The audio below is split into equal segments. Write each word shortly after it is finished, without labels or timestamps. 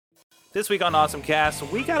This week on Awesome Cast,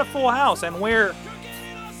 we got a full house, and we're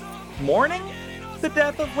mourning the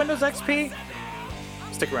death of Windows XP.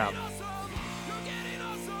 Stick around.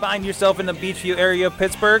 Find yourself in the Beachview area of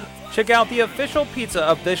Pittsburgh? Check out the official pizza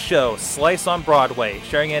of this show, Slice on Broadway,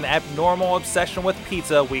 sharing an abnormal obsession with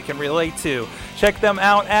pizza we can relate to. Check them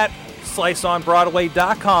out at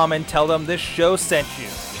sliceonbroadway.com and tell them this show sent you.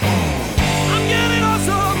 I'm getting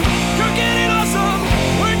awesome, you're getting awesome,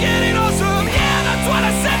 we're getting awesome, yeah, that's what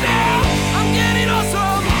I said now. I'm getting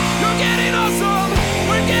awesome, you're getting awesome,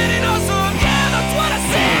 we're getting awesome, yeah, that's what I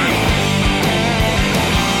said.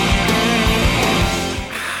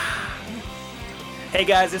 Hey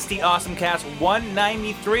guys, it's the Awesome Cast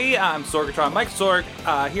 193. I'm Sorgatron, Mike Sorg,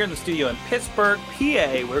 here in the studio in Pittsburgh, PA.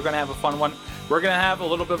 We're going to have a fun one. We're going to have a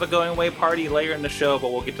little bit of a going away party later in the show,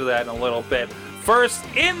 but we'll get to that in a little bit. First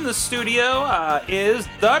in the studio is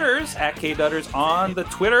Dutters, at KDutters on the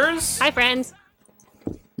Twitters. Hi, friends.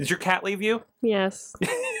 Did your cat leave you? Yes.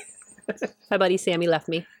 My buddy Sammy left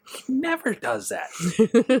me. He never does that.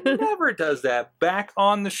 Never does that. Back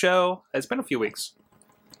on the show. It's been a few weeks.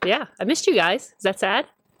 Yeah, I missed you guys. Is that sad?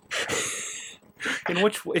 In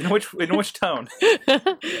which tone?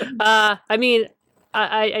 I mean,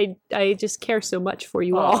 I just care so much for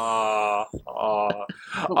you all.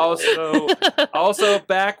 Also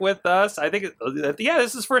back with us. I think,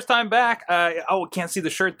 this is first time back. Can't see the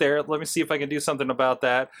shirt there. Let me see if I can do something about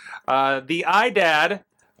that. The iDad,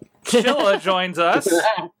 Chilla, joins us.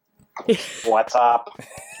 What's up?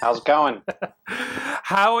 How's it going?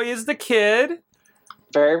 How is the kid?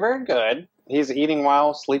 Very, very good. He's eating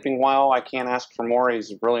well, sleeping well. I can't ask for more.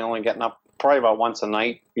 He's really only getting up probably about once a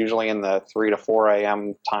night, usually in the 3 to 4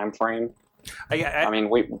 a.m. time frame. I mean,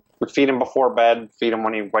 we feed him before bed, feed him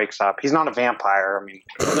when he wakes up. He's not a vampire. I mean,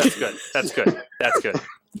 that's good. That's good. That's good.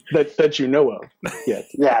 that you know of. Yeah.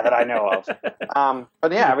 Yeah, that I know of.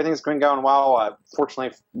 But yeah, everything's been going well.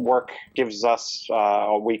 Fortunately, work gives us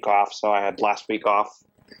a week off, so I had last week off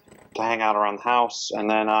to hang out around the house, and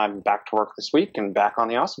then I'm back to work this week and back on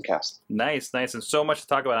the Awesome Cast. Nice, and so much to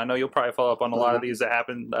talk about. I know you'll probably follow up on a lot of these that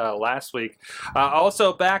happened last week.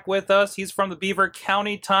 Also back with us, he's from the Beaver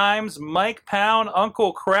County Times, Mike Pound,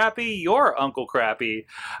 Uncle Crappy, your Uncle Crappy.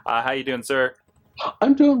 How you doing, sir?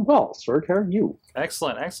 I'm doing well, sir. How are you?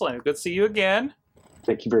 Excellent. Good to see you again.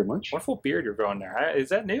 Thank you very much. Wonderful beard you're growing there. Is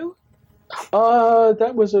that new?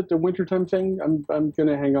 That was the wintertime thing. I'm going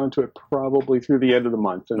to hang on to it probably through the end of the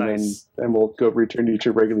month, and nice. then we'll return to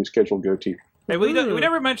your regularly scheduled goatee. Hey, we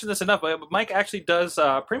never mentioned this enough, but Mike actually does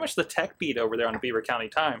pretty much the tech beat over there on the Beaver County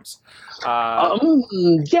Times.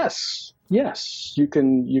 Yes. You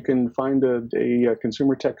can find a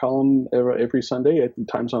consumer tech column every Sunday at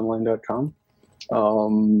timesonline.com. A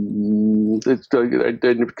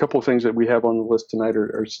couple of things that we have on the list tonight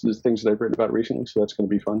are things that I've written about recently, so that's going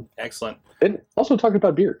to be fun. Excellent. And also talk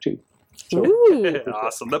about beer, too. So.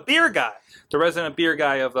 Awesome. The beer guy, the resident beer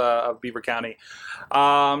guy of Beaver County. We,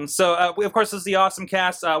 of course, this is the Awesome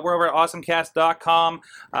Cast. We're over at awesomecast.com.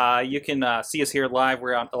 You can see us here live.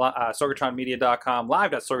 We're on sorgatronmedia.com,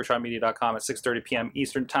 live.sorgatronmedia.com at 6:30 p.m.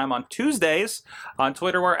 Eastern Time on Tuesdays. On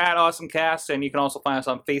Twitter, we're at AwesomeCast, and you can also find us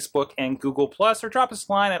on Facebook and Google+, or drop us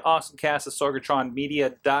a line at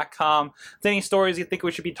awesomecast@sorgatronmedia.com. If there's any stories you think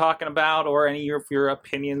we should be talking about, or any of your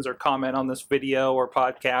opinions or comment on this video or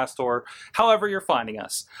podcast, or however you're finding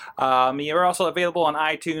us. You're also available on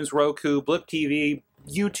iTunes, Roku, Blip TV,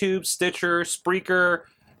 YouTube, Stitcher, Spreaker,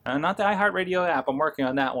 not the iHeartRadio app. I'm working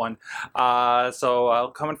on that one.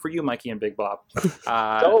 So coming for you, Mikey and Big Bob.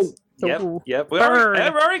 Yep. We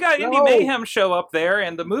already got Indie Mayhem show up there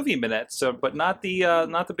and the Movie Minute. So, but not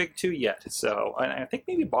the big two yet. So I think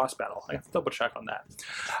maybe Boss Battle. I have to double check on that.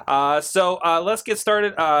 So let's get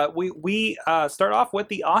started. We start off with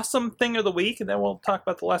the awesome thing of the week, and then we'll talk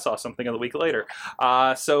about the less awesome thing of the week later.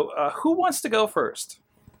 So who wants to go first?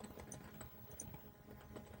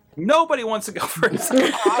 Nobody wants to go first.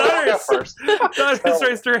 I'll go first.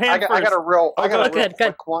 Raise your hand first. I got a real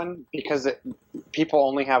Good. one because people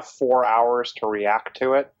only have 4 hours to react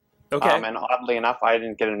to it. Okay. And oddly enough, I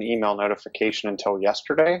didn't get an email notification until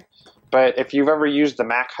yesterday. But if you've ever used the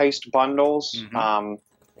Mac Heist bundles,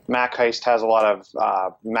 Mac Heist has a lot of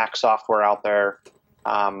Mac software out there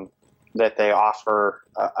that they offer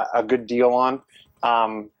a good deal on.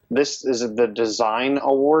 This is the Design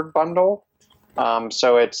Award bundle.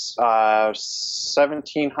 So it's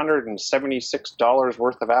 $1,776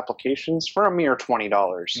 worth of applications for a mere $20.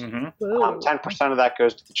 10% of that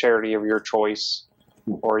goes to the charity of your choice,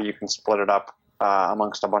 or you can split it up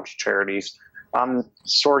amongst a bunch of charities.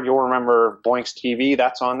 Sorg, you'll remember Boinks TV.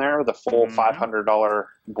 That's on there, the full $500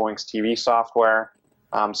 Boinks TV software.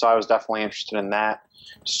 So I was definitely interested in that.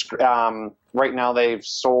 Right now they've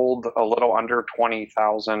sold a little under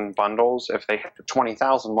 20,000 bundles. If they hit the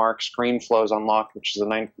 20,000 mark, ScreenFlow's unlocked, which is a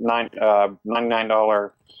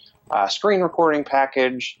 $99 screen recording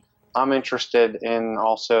package. I'm interested in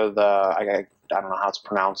also the, I don't know how it's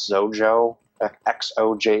pronounced, Xojo,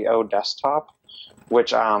 XOJO desktop,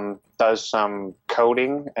 which does some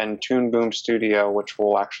coding, and Toon Boom Studio, which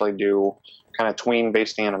will actually do kind of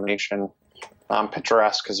tween-based animation.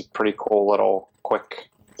 Picturesque is a pretty cool little quick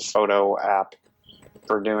photo app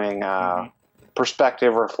for doing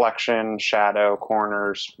perspective, reflection, shadow,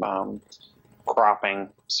 corners, cropping.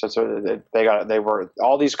 So they were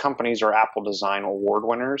all these companies are Apple Design Award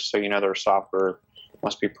winners, so their software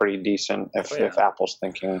must be pretty decent if Apple's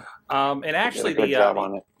thinking. And actually, good job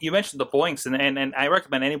on it. You mentioned the Boinks, and I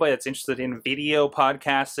recommend anybody that's interested in video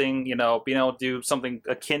podcasting, being able to do something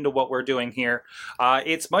akin to what we're doing here.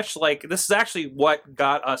 It's much like, this is actually what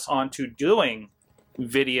got us onto doing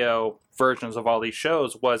video versions of all these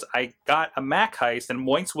shows. Was I got a Mac Heist, and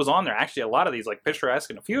Boinks was on there. Actually, a lot of these, like Picturesque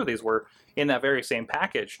and a few of these, were in that very same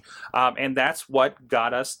package. And that's what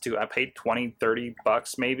got us to, I paid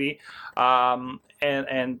 $20-$30 maybe.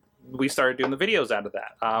 And we started doing the videos out of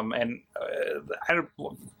that.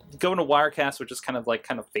 Going to Wirecast, which is kind of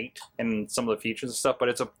fate and some of the features and stuff, but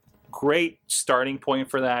it's a great starting point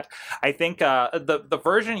for that. I think the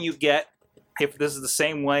version you get, if this is the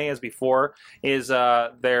same way as before, is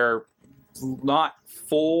they're not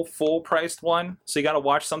full priced one. So you got to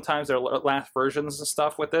watch sometimes their last versions and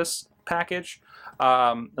stuff with this package.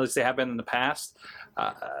 At least they have been in the past.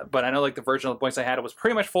 But I know the version of the Boinks I had, it was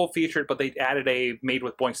pretty much full featured, but they added a Made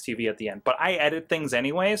with Boinks TV at the end. But I edit things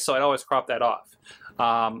anyways, so I'd always crop that off.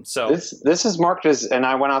 So this is marked as, and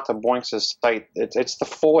I went out to Boinks' site. It's the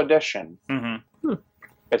full edition. Mm-hmm.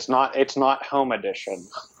 It's not home edition.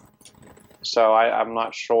 So I'm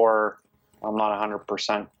not sure. I'm not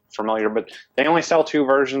 100% familiar, but they only sell two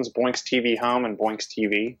versions: Boinks TV Home and Boinks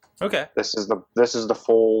TV. Okay. This is the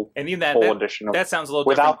full and even full edition. That sounds a little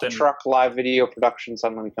without different the truck live video production.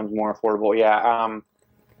 Suddenly becomes more affordable. Yeah.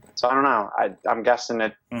 So I don't know. I'm guessing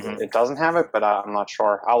it it doesn't have it, but I'm not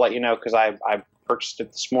sure. I'll let you know because I purchased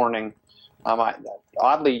it this morning.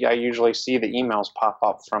 Oddly, I usually see the emails pop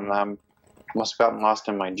up from them. Must have gotten lost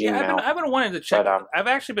in my Gmail. Yeah, I've been wanting to check. But, I've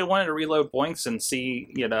actually been wanting to reload Boinks and see,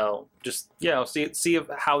 see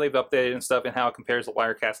how they've updated and stuff, and how it compares to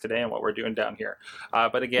Wirecast today and what we're doing down here.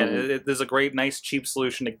 But again, there's a great, nice, cheap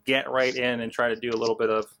solution to get right in and try to do a little bit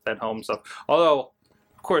of that home stuff. Although,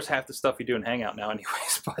 of course, half the stuff you do in Hangout now,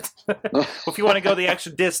 anyways. But if you want to go the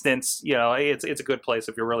extra distance, it's a good place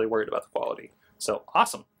if you're really worried about the quality. So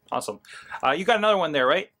awesome. You got another one there,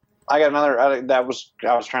 right? I got another. I was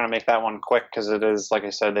trying to make that one quick because it is, like I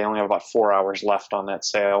said, they only have about 4 hours left on that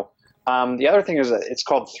sale. The other thing is that it's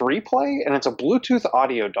called 3Play, and it's a Bluetooth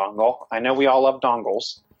audio dongle. I know we all love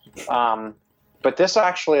dongles, but this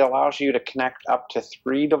actually allows you to connect up to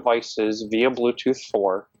 3 devices via Bluetooth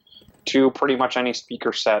 4 to pretty much any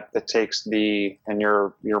speaker set that takes and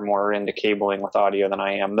you're more into cabling with audio than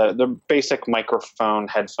I am, the basic microphone,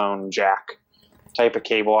 headphone, jack type of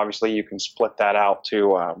cable. Obviously, you can split that out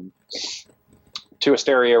to a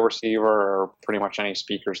stereo receiver or pretty much any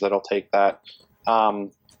speakers that'll take that.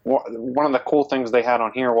 One of the cool things they had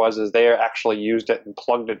on here is they actually used it and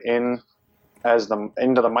plugged it in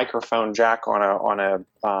into the microphone jack on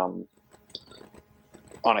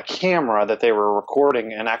a camera that they were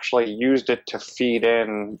recording, and actually used it to feed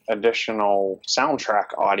in additional soundtrack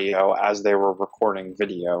audio as they were recording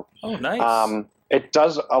video. Oh, nice. It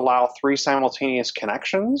does allow 3 simultaneous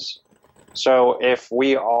connections. So if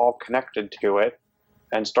we all connected to it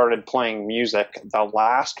and started playing music, the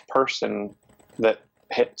last person that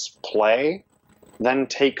hits play then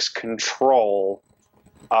takes control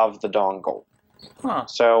of the dongle. Huh.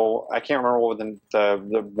 So I can't remember what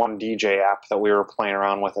the one DJ app that we were playing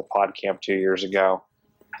around with at PodCamp 2 years ago.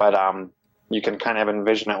 But you can kind of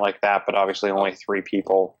envision it like that, but obviously only 3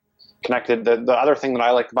 people connected. The other thing that I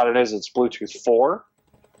like about it is it's Bluetooth 4,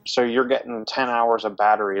 so you're getting 10 hours of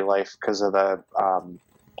battery life because of the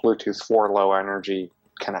Bluetooth 4 low energy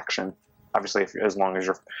connection. Obviously, as long as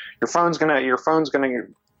your phone's gonna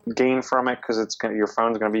gain from it because your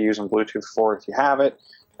phone's gonna be using Bluetooth 4 if you have it,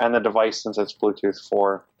 and the device, since it's Bluetooth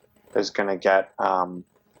 4, is gonna get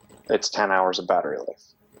its 10 hours of battery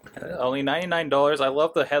life. Only $99. I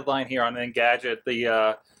love the headline here on Engadget.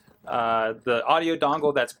 The audio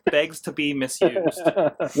dongle that begs to be misused.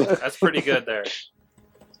 That's pretty good there.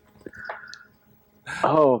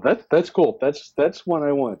 Oh, that's cool. That's one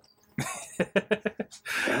I want.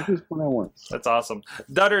 That is one I want. That's awesome.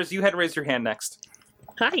 Dutters, you had raised your hand next.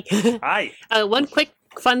 Hi. Hi. One quick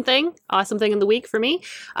fun thing, awesome thing of the week for me.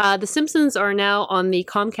 The Simpsons are now on the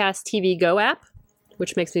Comcast TV Go app,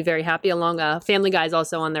 which makes me very happy. Family Guy is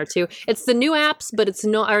also on there too. It's the new apps, but it's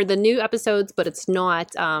not, or the new episodes, but it's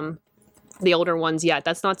not the older ones yet.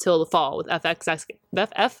 That's not till the fall with FXX's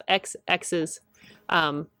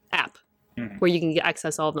app, where you can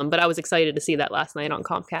access all of them. But I was excited to see that last night on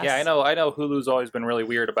Comcast. Yeah, I know Hulu's always been really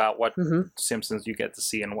weird about what Simpsons you get to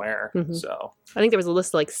see and where. So I think there was a list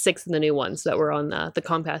of like 6 of the new ones that were on the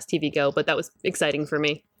Comcast TV Go, but that was exciting for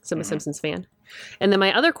me. So I'm a Simpsons fan. And then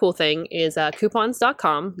my other cool thing is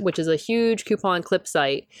coupons.com, which is a huge coupon clip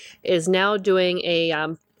site, is now doing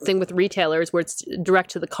a thing with retailers where it's direct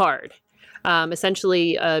to the card.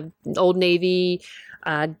 Essentially, Old Navy,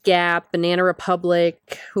 Gap, Banana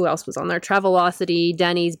Republic, who else was on there? Travelocity,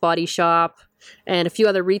 Denny's, Body Shop, and a few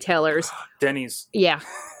other retailers. Denny's. Yeah,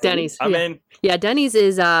 Denny's. I'm in. Yeah, Denny's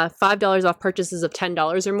is $5 off purchases of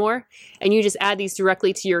 $10 or more, and you just add these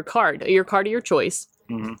directly to your card of your choice.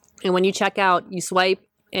 And when you check out, you swipe,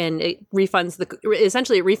 and it refunds it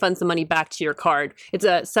refunds the money back to your card. It's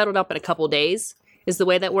settled up in a couple days. Is the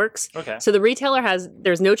way that works. Okay. So the retailer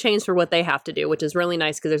there's no change for what they have to do, which is really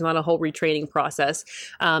nice because there's not a whole retraining process.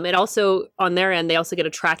 It also, on their end, they also get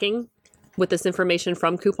a tracking with this information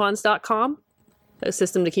from coupons.com, a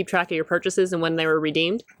system to keep track of your purchases and when they were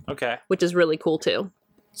redeemed. Okay. Which is really cool too.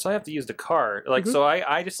 So I have to use the card. So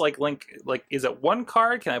I just link, is it one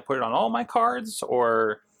card? Can I put it on all my cards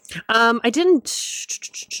or? I didn't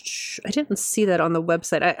see that on the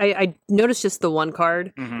website. I noticed just the one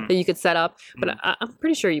card that you could set up, but I'm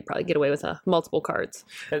pretty sure you probably get away with multiple cards.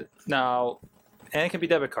 No, and it can be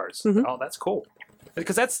debit cards. Oh, that's cool.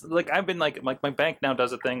 Because that's I've been my bank now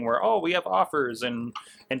does a thing where we have offers and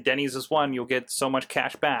Denny's is one, you'll get so much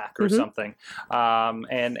cash back or something,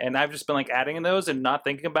 and I've just been adding in those and not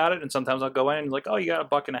thinking about it, and sometimes I'll go in and you got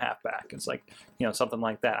 $1.50 back. It's something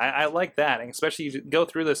like that. I like that, and especially you go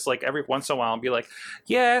through this every once in a while and be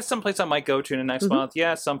yeah, someplace I might go to in the next month.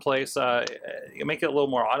 Yeah, someplace you make it a little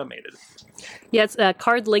more automated. Yeah, it's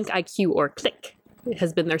Card Link IQ or Click. It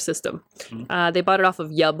has been their system. They bought it off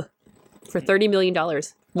of Yub for $30 million.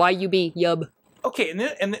 YUB, Yub. Okay,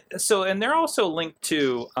 and they're also linked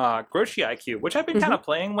to Grocery IQ, which I've been kind of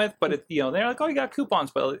playing with, but they're you got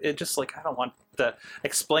coupons, but it just I don't want to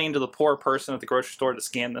explain to the poor person at the grocery store to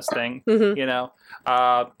scan this thing,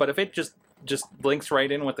 but if it just links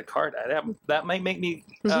right in with the card, that might make me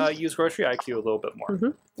use Grocery IQ a little bit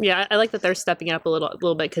more. Yeah, I like that they're stepping it up a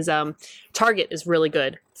little bit because Target is really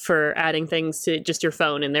good for adding things to just your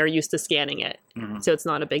phone, and they're used to scanning it, so it's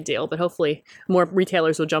not a big deal. But hopefully, more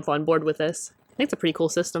retailers will jump on board with this. I think it's a pretty cool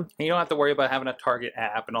system. And you don't have to worry about having a Target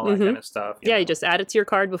app and all that kind of stuff. You just add it to your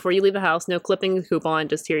card before you leave the house. No clipping the coupon.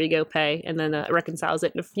 Just here you go, pay, and then it reconciles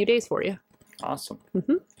it in a few days for you. Awesome.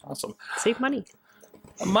 Awesome. Save money.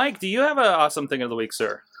 Mike, do you have an awesome thing of the week,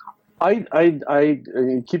 sir? I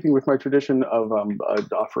keeping with my tradition of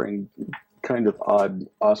offering kind of odd,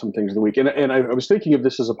 awesome things of the week, and I was thinking of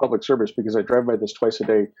this as a public service because I drive by this twice a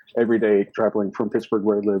day, every day, traveling from Pittsburgh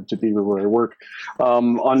where I live to Beaver where I work,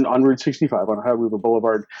 on Route 65 on Ohio River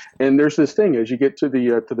Boulevard, and there's this thing as you get to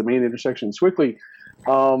the main intersection, Swickley.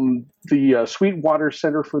 The Sweetwater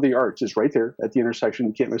Center for the Arts is right there at the intersection.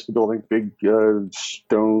 You can't miss the building. Big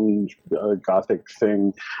stone Gothic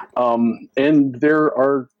thing, and there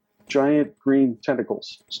are giant green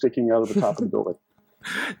tentacles sticking out of the top of the building.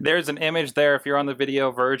 There's an image there if you're on the video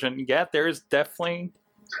version. Yeah, there's definitely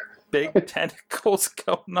big tentacles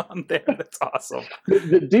going on there. That's awesome.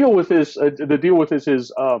 The deal with this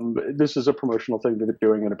is this is a promotional thing that they're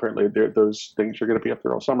doing, and apparently those things are going to be up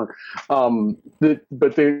there all summer.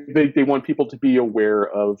 But they want people to be aware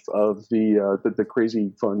of the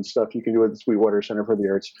crazy fun stuff you can do at the Sweetwater Center for the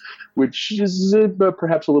Arts, which is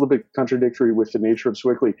perhaps a little bit contradictory with the nature of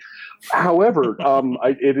Swickley. However,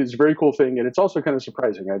 it is a very cool thing, and it's also kind of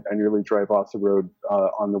surprising. I nearly drive off the road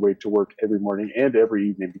on the way to work every morning and every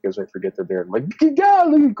evening because I forget they're there. I'm like,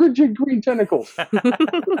 God, look at good green tentacles.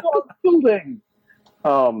 Building.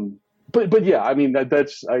 But yeah, I mean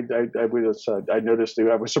that's I noticed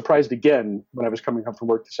I was surprised again when I was coming home from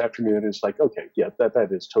work this afternoon. It's like, okay, yeah, that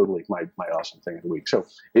is totally my awesome thing of the week. So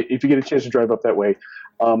if you get a chance to drive up that way,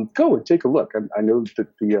 go and take a look. I know that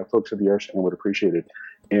the folks at the Art Center would appreciate it,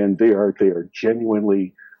 and they are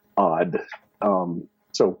genuinely odd.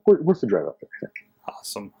 So worth the drive up there, I think.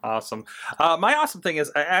 Awesome. My awesome thing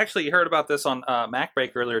is I actually heard about this on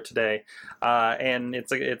MacBreak earlier today, and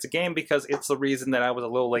it's a game because it's the reason that I was a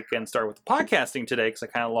little late getting started with the podcasting today because I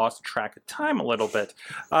kind of lost track of time a little bit.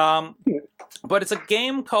 But it's a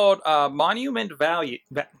game called Monument Valley.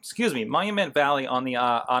 Monument Valley on the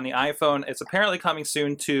iPhone. It's apparently coming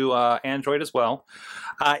soon to Android as well.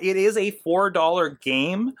 It is a $4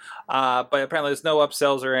 game, but apparently there's no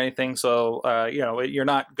upsells or anything, so you're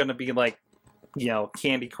not going to be like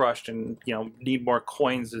Candy Crushed and need more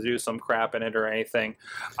coins to do some crap in it or anything.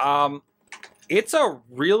 It's a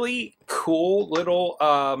really cool little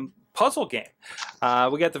puzzle game.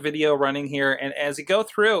 We got the video running here, and as you go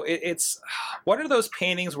through, it's what are those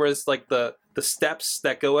paintings where it's like the steps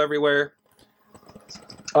that go everywhere?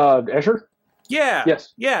 Escher? Yeah.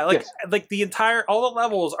 Yes. Yeah, like the entire all the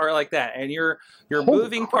levels are like that, and you're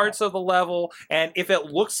moving parts of the level, and if it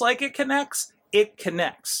looks like it connects, it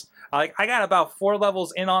connects. Like I got about 4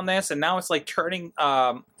 levels in on this, and now it's like turning,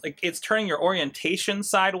 it's turning your orientation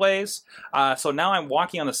sideways. So now I'm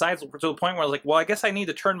walking on the sides to the point where I was like, well, I guess I need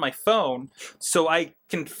to turn my phone so I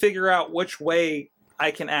can figure out which way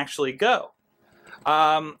I can actually go.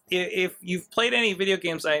 If you've played any video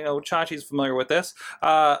games, I know Chachi's familiar with this.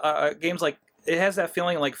 Games like it has that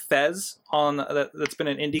feeling like Fez that's been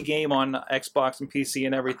an indie game on Xbox and PC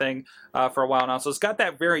and everything for a while now. So it's got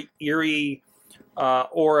that very eerie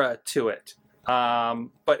aura to it,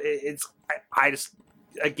 but I just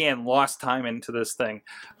again lost time into this thing.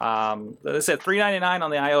 They said $3.99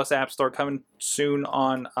 on the iOS App Store, coming soon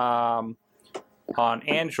on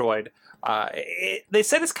Android. They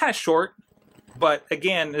said it's kind of short, but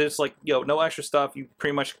again, it's like no extra stuff. You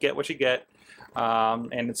pretty much get what you get,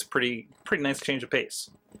 and it's pretty nice change of pace.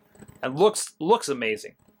 And looks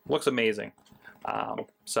amazing.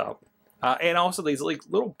 And also these like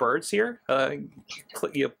little birds here,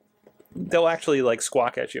 they'll actually like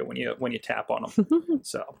squawk at you when you tap on them.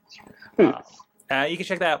 So you can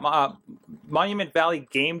check that out.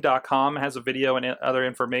 MonumentValleyGame.com has a video and other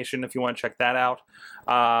information if you want to check that out.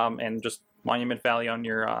 And just Monument Valley on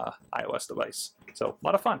your iOS device. So a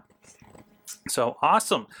lot of fun. So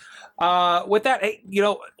awesome. With that, hey,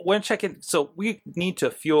 when checking, so we need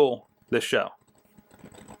to fuel this show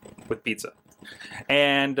with pizza.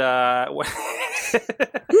 And you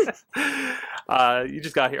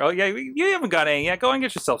just got here. Oh yeah, you haven't got any yet. Go and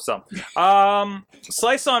get yourself some.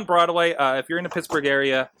 Slice on Broadway. If you're in the Pittsburgh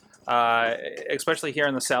area, especially here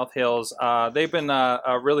in the South Hills, they've been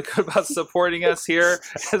really good about supporting us here,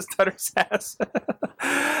 as Tutters has.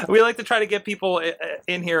 We like to try to get people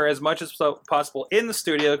in here as much as possible in the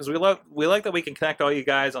studio because we like that we can connect all you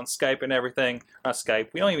guys on Skype and everything. Not Skype.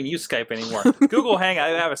 We don't even use Skype anymore. Google Hangout.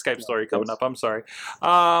 I have a Skype story coming up. I'm sorry.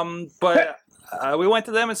 But we went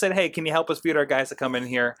to them and said, hey, can you help us feed our guys that come in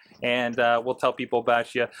here? And we'll tell people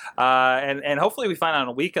about you. And hopefully we find out in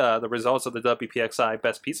a week the results of the WPXI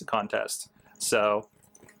Best Pizza Contest. So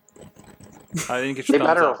I didn't get your They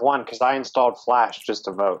better have won because I installed Flash just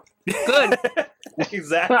to vote. Good.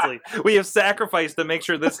 Exactly. We have sacrificed to make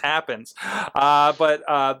sure this happens. But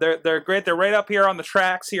they're great. They're right up here on the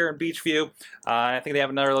tracks here in Beachview. I think they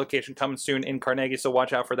have another location coming soon in Carnegie, so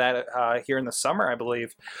watch out for that here in the summer, I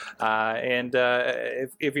believe. And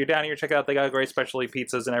if you're down here, check it out. They got great specialty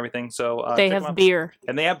pizzas and everything. So They have beer.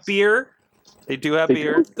 And they have beer. They do have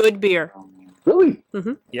beer. Good beer. Really?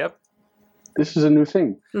 Mm-hmm. Yep. This is a new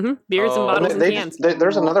thing. Mm-hmm. Beers and bottles and cans.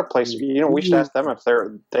 There's another place. We should ask them if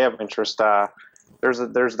they have interest. There's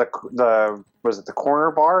the was it the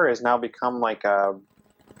Corner Bar has now become like a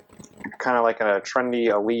kind of like a trendy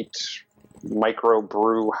elite micro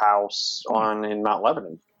brew house in Mount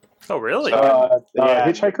Lebanon. Oh, really? Yeah,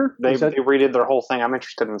 Hitchhiker? They redid their whole thing. I'm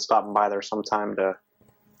interested in stopping by there sometime to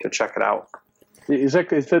check it out. Is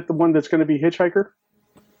that the one that's going to be Hitchhiker?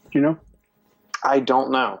 Do you know? I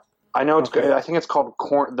don't know. I know it's good. I think it's called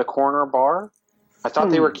the Corner Bar. I thought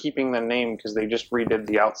they were keeping the name because they just redid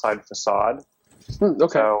the outside facade. Okay.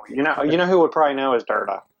 So you know who would probably know is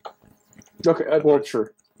Derda. Okay. Well,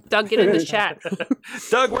 sure. Doug, get in the chat.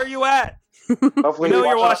 Doug, where you at? Hopefully, We know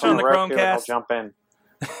you're watch us watching on the Roku and Chromecast. I'll jump in.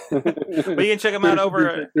 But you can check them out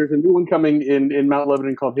over. There's a new one coming in Mount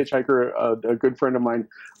Lebanon called Hitchhiker. A good friend of mine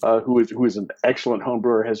who is an excellent home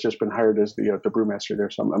brewer has just been hired as the brewmaster there.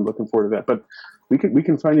 So I'm looking forward to that. But we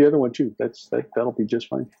can find the other one too. That'll be just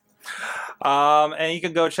fine. And you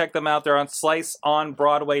can go check them out. They're on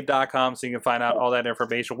sliceonbroadway.com, so you can find out all that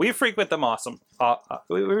information. We frequent them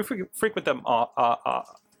we frequent them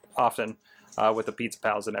often with the Pizza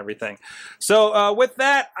Pals and everything. So with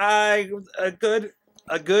that, a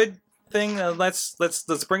good thing. Let's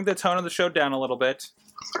bring the tone of the show down a little bit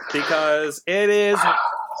because it is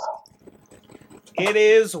It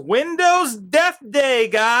is Windows Death Day,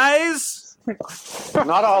 guys.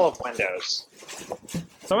 Not all of Windows.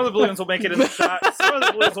 Some of the balloons will make it in the shot. Some of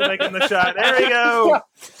the balloons will make it in the shot. There we go.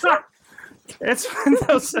 It's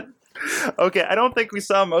Windows. Okay, I don't think we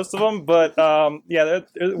saw most of them, but yeah,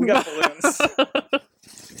 we got balloons.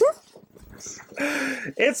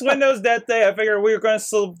 It's Windows Death Day. I figured we were going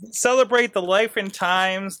to celebrate the life and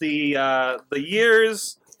times, the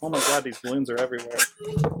years. Oh my God, these balloons are everywhere.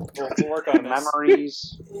 We'll work on this.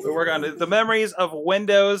 Memories. We'll work on the memories of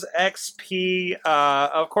Windows XP.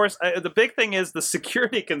 Of course, the big thing is the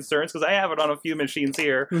security concerns, because I have it on a few machines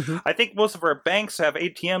here. Mm-hmm. I think most of our banks have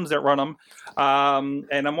ATMs that run them,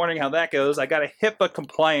 and I'm wondering how that goes. I got a HIPAA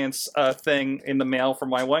compliance thing in the mail from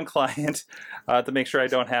my one client to make sure I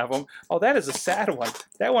don't have them. Oh, that is a sad one.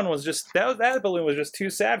 That one was just that balloon was just too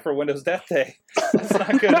sad for Windows Death Day. That's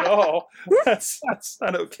not good at all. That's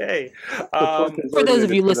not okay. For those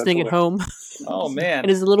of you listening at home, Oh man, it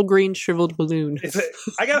is a little green shriveled balloon.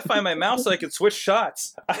 I gotta find my mouse so I can switch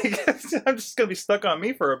shots. I'm just gonna be stuck on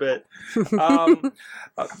me for a bit.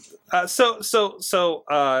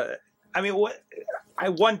 I mean, what I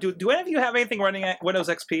want do any of you have anything running at Windows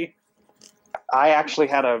XP? I actually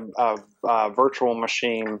had a virtual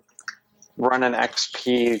machine running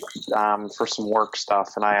XP for some work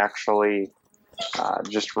stuff, and I actually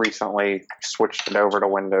just recently switched it over to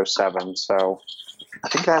Windows 7. So I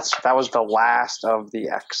think that was the last of the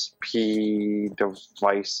XP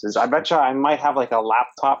devices. I bet you I might have like a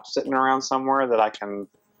laptop sitting around somewhere that I can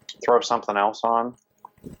throw something else on.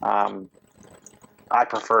 I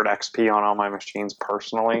preferred XP on all my machines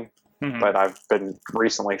personally, but I've been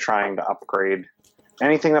recently trying to upgrade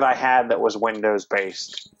anything that I had that was Windows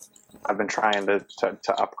based. I've been trying to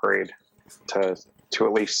upgrade to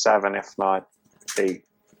at least 7, if not 8.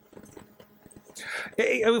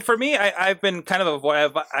 For me, I've been kind of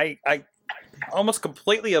I almost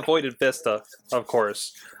completely avoided Vista, of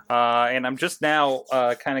course, and I'm just now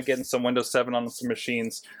kind of getting some Windows 7 on some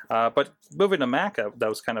machines. But moving to Mac, that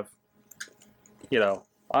was kind of,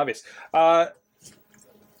 obvious.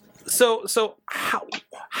 So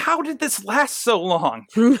how did this last so long?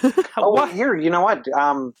 Here, you know what?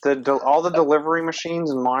 All the delivery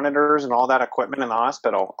machines and monitors and all that equipment in the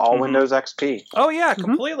hospital, all Windows XP. Oh yeah,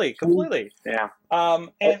 completely. Yeah.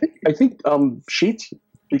 And I think Sheets,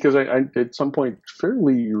 because I at some point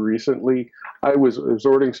fairly recently I was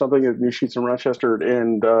ordering something at New Sheets in Rochester,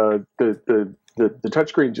 and the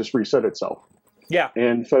touchscreen just reset itself. Yeah,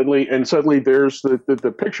 and suddenly there's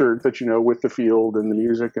the picture that with the field and the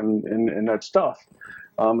music and that stuff.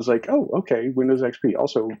 It's like, oh, okay, Windows XP.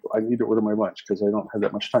 Also, I need to order my lunch because I don't have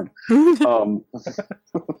that much time.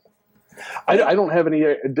 I don't have any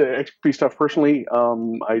the XP stuff personally.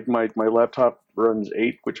 My laptop runs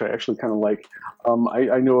 8, which I actually kind of like.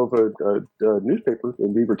 I know of a newspaper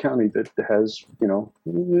in Beaver County that has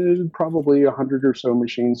probably 100 or so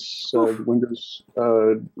machines Windows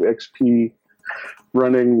XP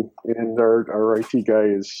running, and our IT guy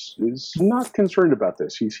is not concerned about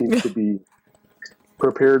this. He seems to be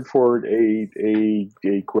prepared for a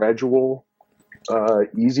gradual,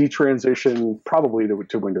 easy transition, probably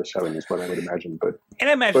to Windows 7 is what I would imagine. But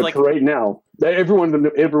for right now, everyone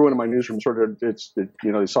in my newsroom sort of they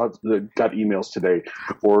got emails today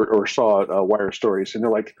or saw Wire Stories, and they're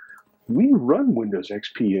like, we run Windows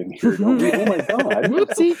XP in here, don't we? Oh my God.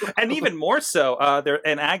 Whoopsie. And even more so,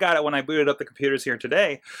 and I got it when I booted up the computers here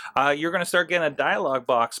today, you're going to start getting a dialog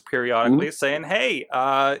box periodically saying, hey,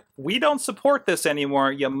 we don't support this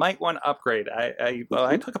anymore. You might want to upgrade. I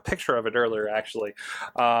took a picture of it earlier, actually.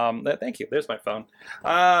 Thank you. There's my phone.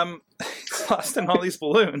 It's lost in all these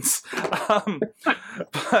balloons. So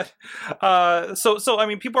I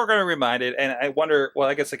mean, people are going to remind it, and I wonder, well,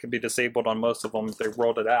 I guess it could be disabled on most of them if they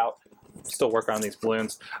rolled it out. Still working on these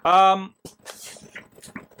balloons. Wow,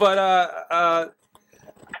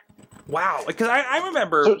 because I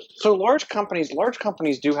remember. So large companies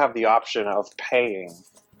do have the option of paying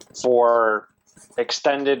for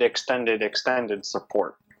extended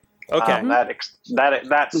support. Okay.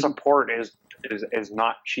 That support is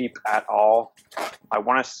not cheap at all. I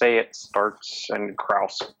want to say it starts, and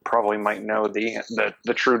Kraus probably might know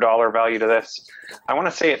the true dollar value to this. I want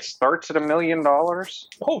to say it starts at $1 million.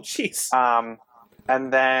 Oh, jeez.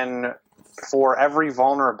 And then for every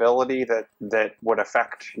vulnerability that would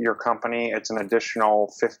affect your company, it's an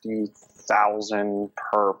additional $50,000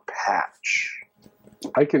 per patch.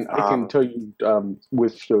 I can tell you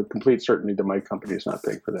with complete certainty that my company is not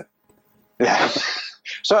paying for that. Yeah.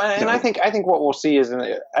 So, and I think what we'll see is,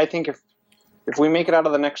 I think if we make it out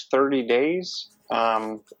of the next 30 days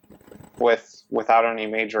without any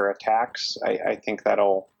major attacks, I think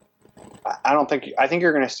that'll I think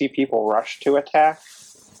you're going to see people rush to attack.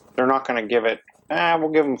 They're not going to give it. We'll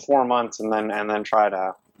give them 4 months and then try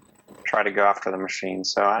to go after the machine.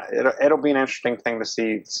 So it'll be an interesting thing to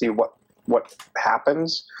see what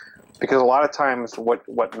happens, because a lot of times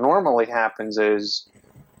what normally happens is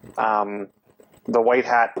the white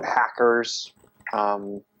hat hackers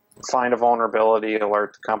find a vulnerability,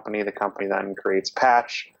 alert the company then creates a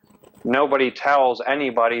patch. Nobody tells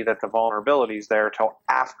anybody that the vulnerability is there till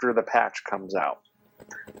after the patch comes out.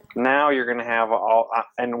 Now you're going to have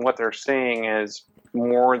and what they're saying is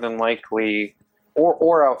more than likely,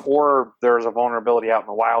 or there's a vulnerability out in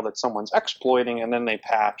the wild that someone's exploiting and then they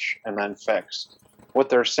patch and then fix. What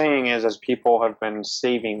they're saying is, as people have been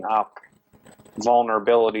saving up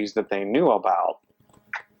vulnerabilities that they knew about,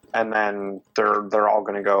 and then they're all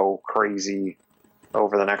going to go crazy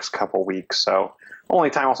over the next couple weeks. So only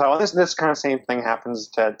time will tell. And this kind of same thing happens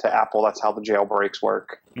to Apple. That's how the jailbreaks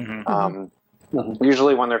work.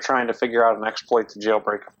 Usually when they're trying to figure out an exploit to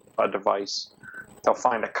jailbreak a device, they'll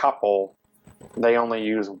find a couple. They only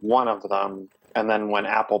use one of them. And then when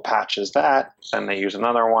Apple patches that, then they use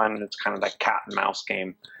another one. It's kind of that cat and mouse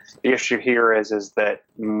game. The issue here is that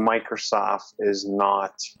Microsoft is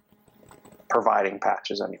not providing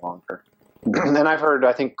patches any longer. And I've heard,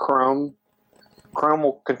 I think Chrome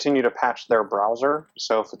will continue to patch their browser.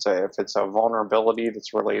 So if it's a vulnerability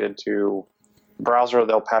that's related to browser,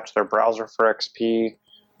 they'll patch their browser for XP.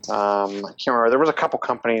 I can't remember. There was a couple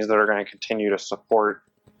companies that are going to continue to support,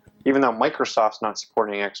 even though Microsoft's not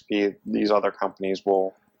supporting XP, these other companies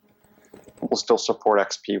will still support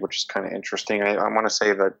XP, which is kind of interesting. I want to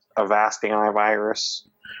say that Avast Antivirus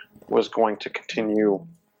was going to continue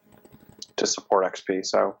to support XP.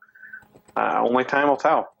 So only time will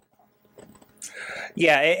tell.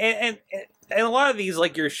 Yeah, and a lot of these,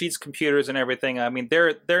 like your Sheets computers and everything, I mean,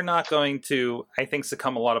 they're not going to, I think,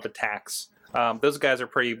 succumb a lot of attacks. Those guys are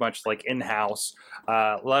pretty much like in-house.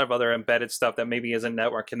 A lot of other embedded stuff that maybe isn't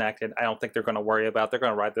network connected, I don't think they're going to worry about. They're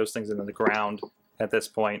going to ride those things into the ground at this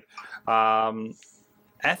point. And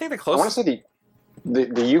I think the closest... I want to say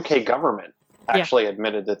the UK government actually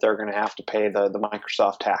admitted that they're going to have to pay the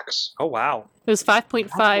Microsoft tax. Oh, wow. It was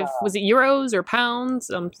 5.5, was it euros or pounds?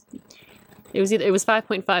 It was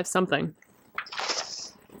 5.5 something.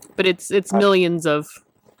 But it's millions of...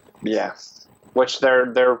 Yeah. Which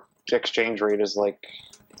their exchange rate is like...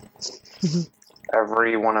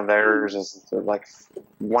 Every one of theirs is like...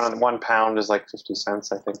 One pound is like 50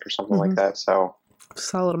 cents, I think, or something like that. So...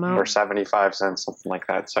 Solid amount. Or 75 cents, something like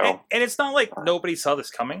that. So, and it's not like nobody saw this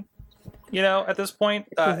coming, at this point.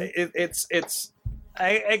 It's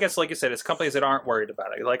I guess, like you said, it's companies that aren't worried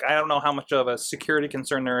about it. Like, I don't know how much of a security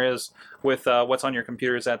concern there is with what's on your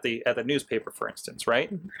computers at the newspaper, for instance, right?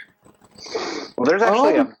 Well, there's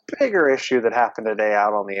actually a bigger issue that happened today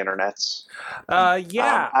out on the internet.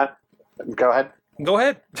 Yeah. Go ahead. Go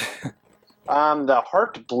ahead. The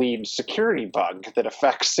Heartbleed security bug that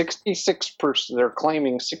affects 66%. They're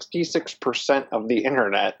claiming 66% of the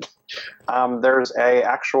internet. There's a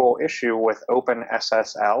actual issue with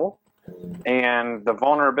OpenSSL, and the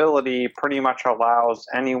vulnerability pretty much allows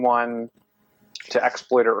anyone to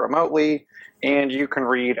exploit it remotely, and you can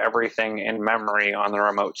read everything in memory on the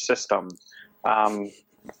remote system.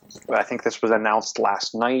 I think this was announced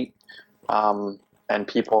last night, and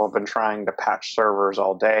people have been trying to patch servers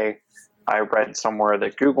all day. I read somewhere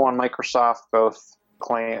that Google and Microsoft both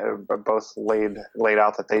laid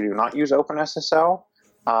out that they do not use OpenSSL.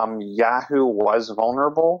 Yahoo was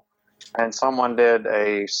vulnerable, and someone did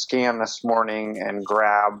a scan this morning and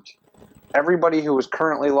grabbed everybody who was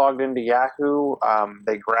currently logged into Yahoo.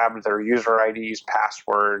 They grabbed their user IDs,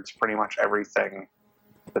 passwords, pretty much everything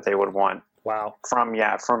that they would want. Wow. From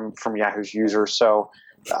Yahoo's users. So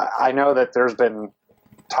I know that there's been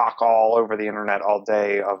talk all over the internet all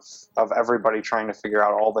day of everybody trying to figure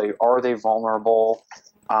out are they vulnerable,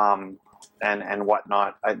 and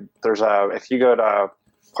whatnot. If you go to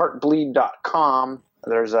heartbleed.com,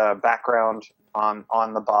 there's a background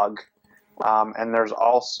on the bug, and there's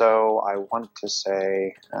also, I want to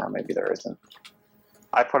say, maybe there isn't.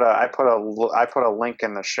 I put a link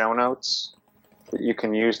in the show notes that you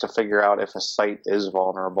can use to figure out if a site is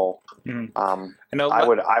vulnerable.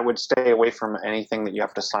 I would stay away from anything that you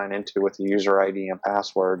have to sign into with a user ID and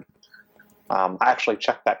password. I actually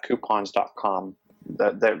checked that coupons.com.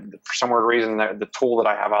 For some weird reason, the tool that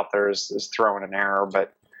I have out there is throwing an error,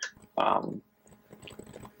 but I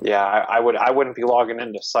wouldn't be logging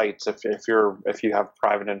into sites if you have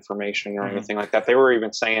private information or anything like that. They were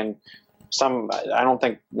even saying I don't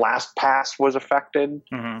think LastPass was affected,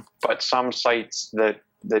 but some sites that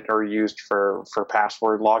are used for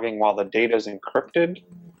password logging while the data is encrypted,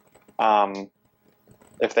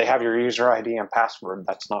 if they have your user ID and password,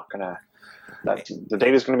 the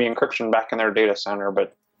data is going to be encryption back in their data center,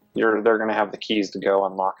 but they're going to have the keys to go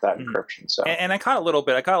unlock that encryption. So, and I caught a little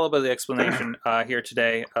bit. of the explanation here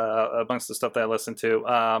today amongst the stuff that I listened to.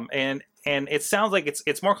 And it sounds like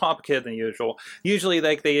it's more complicated than usual. Usually,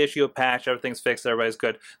 like they issue a patch, everything's fixed, everybody's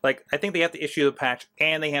good. Like I think they have to issue the patch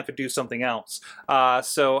and they have to do something else.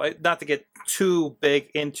 So not to get too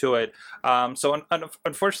big into it. So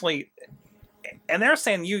unfortunately, and they're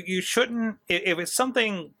saying you shouldn't if it's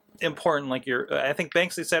something important like I think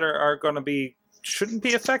banks they said are going to be. Shouldn't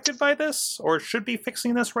be affected by this or should be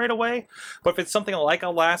fixing this right away. But if it's something like a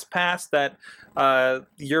LastPass that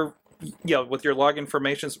with your log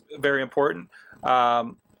information is very important,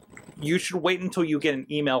 you should wait until you get an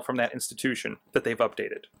email from that institution that they've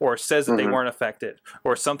updated or says that they weren't affected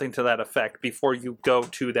or something to that effect before you go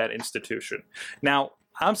to that institution. Now,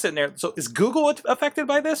 I'm sitting there. So is Google affected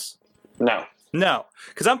by this? No,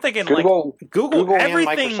 because I'm thinking Google everything.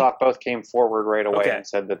 And Microsoft both came forward right away and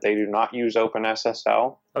said that they do not use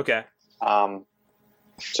OpenSSL. Okay. So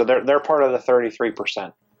they're part of the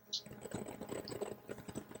 33%.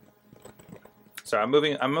 Sorry, I'm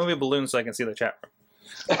moving balloons so I can see the chat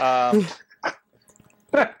room.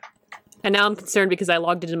 And now I'm concerned because I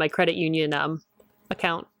logged into my credit union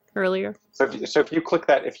account earlier. So if you click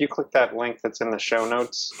that link that's in the show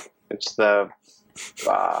notes, it's the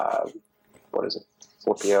what is it,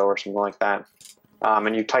 Flipio or something like that,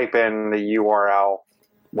 and you type in the URL,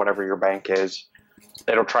 whatever your bank is,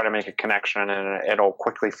 it'll try to make a connection and it'll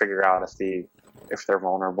quickly figure out if they're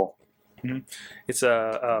vulnerable. Mm-hmm. It's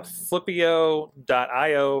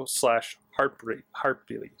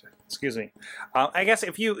flipio.io/heartbleed. Excuse me. I guess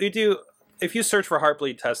if you search for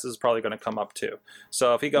Heartbleed test, this is probably going to come up too.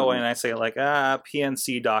 So if you go in and I say like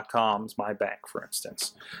PNC.com is my bank, for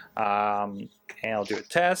instance, and I'll do a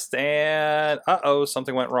test, and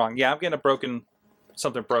something went wrong. Yeah, I'm getting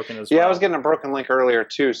something broken as well. Yeah, I was getting a broken link earlier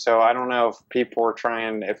too. So I don't know if people were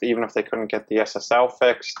trying, even if they couldn't get the SSL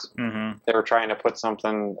fixed, they were trying to put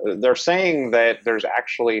something. They're saying that there's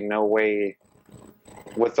actually no way,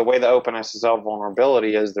 with the way the OpenSSL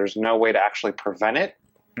vulnerability is, there's no way to actually prevent it.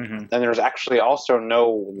 And there's actually also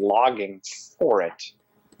no logging for it.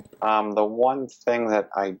 The one thing that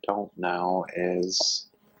I don't know is,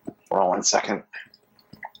 hold on 1 second.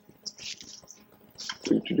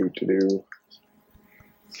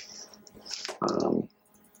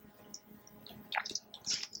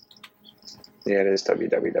 Yeah, it is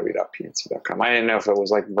www.pnc.com. I didn't know if it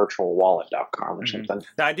was like virtualwallet.com or something.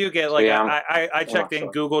 Now, I do get I checked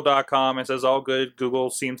in google.com. It says all good.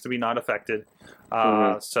 Google seems to be not affected.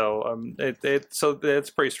 So it's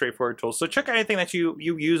pretty straightforward tool. So check anything that you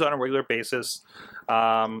use on a regular basis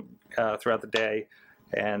throughout the day,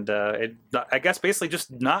 and I guess basically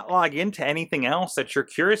just not log into anything else that you're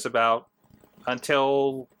curious about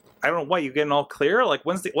until I don't know what you getting all clear. Like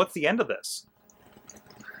what's the end of this?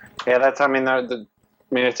 Yeah, that's. I mean,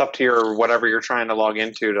 it's up to your whatever you're trying to log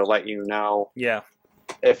into to let you know. Yeah.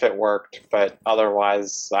 If it worked, but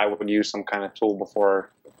otherwise, I would use some kind of tool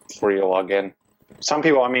before you log in. Some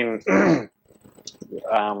people, I mean,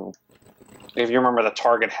 if you remember the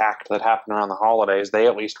Target hack that happened around the holidays, they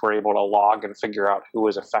at least were able to log and figure out who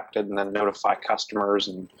was affected, and then notify customers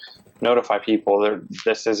and notify people.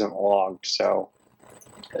 This isn't logged, so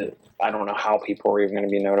I don't know how people are even going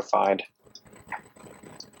to be notified.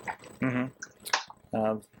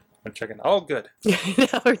 I'm checking. Oh, good.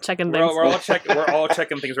 We're checking things. We're all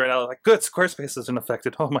checking things right now. Like, good. Squarespace isn't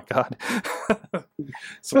affected. Oh my god.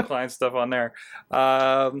 Some client stuff on there.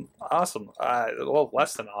 Awesome. Well,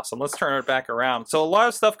 less than awesome. Let's turn it back around. So a lot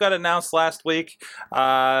of stuff got announced last week. We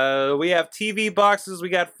have TV boxes. We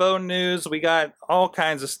got phone news. We got all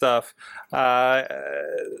kinds of stuff. Chilla,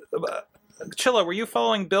 were you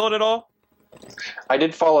following Build at all? I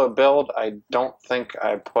did follow Build. I don't think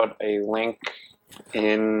I put a link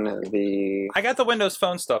in the... I got the Windows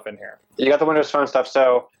Phone stuff in here. You got the Windows Phone stuff.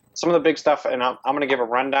 So some of the big stuff, and I'm going to give a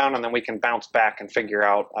rundown, and then we can bounce back and figure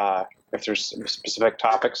out if there's specific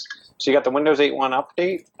topics. So you got the Windows 8.1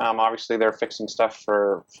 update. Obviously, they're fixing stuff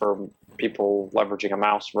for people leveraging a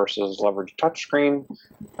mouse versus leverage a touchscreen.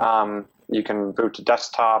 You can boot to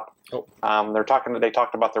desktop. They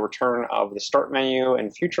talked about the return of the start menu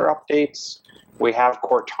and future updates. We have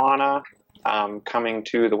Cortana coming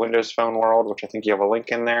to the Windows Phone world, which I think you have a link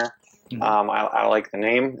in there. I like the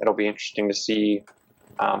name. It'll be interesting to see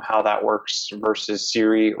how that works versus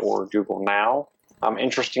Siri or Google Now.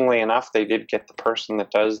 Interestingly enough, they did get the person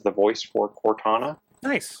that does the voice for Cortana.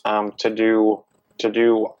 Nice. To do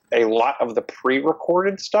a lot of the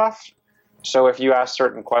pre-recorded stuff. So if you ask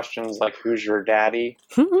certain questions like "Who's your daddy?",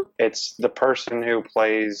 it's the person who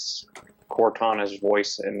plays Cortana's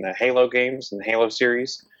voice in the Halo games, in the Halo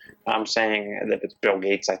series. I'm saying that it's Bill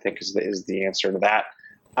Gates, I think, is the answer to that.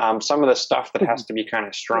 Some of the stuff that has to be kind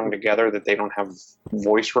of strung together that they don't have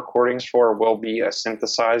voice recordings for will be a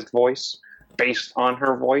synthesized voice based on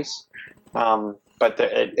her voice. But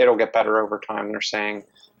it'll get better over time, they're saying.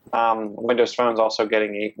 Windows Phone's also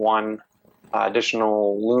getting 8.1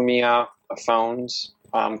 additional Lumia phones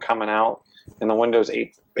coming out. In the Windows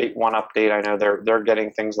 8.1 update, I know they're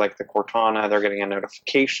getting things like the Cortana, they're getting a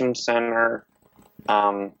notification center.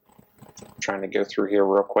 Trying to go through here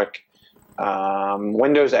real quick.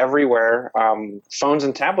 Windows Everywhere, phones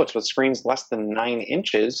and tablets with screens less than 9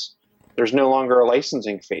 inches, there's no longer a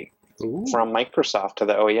licensing fee from Microsoft to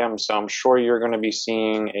the OEM. So I'm sure you're going to be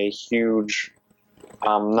seeing a huge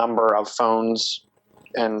number of phones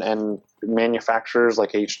and manufacturers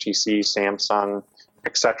like HTC, Samsung,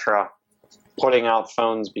 etc., putting out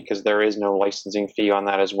phones because there is no licensing fee on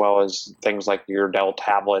that, as well as things like your Dell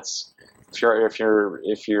tablets. If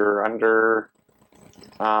you're under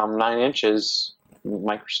 9 inches,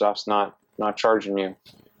 Microsoft's not charging you.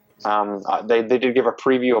 They did give a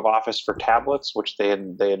preview of Office for tablets, which they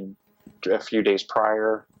had a few days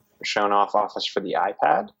prior shown off Office for the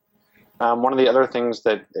iPad. One of the other things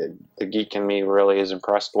that the geek in me really is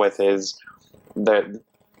impressed with is that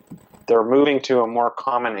they're moving to a more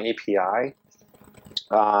common API.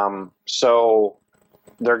 So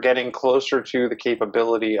they're getting closer to the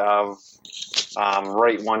capability of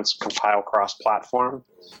write once, compile cross-platform.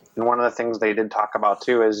 And one of the things they did talk about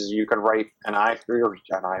too is you could write an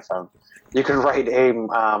iPhone. You could write a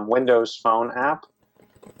Windows Phone app,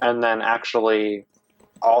 and then actually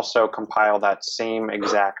also compile that same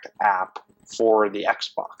exact app for the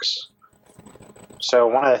Xbox. So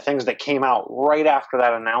one of the things that came out right after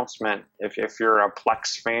that announcement, if you're a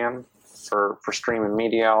Plex fan for streaming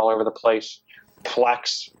media all over the place,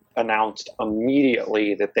 Plex announced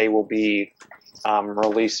immediately that they will be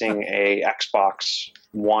releasing a Xbox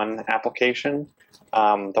One application.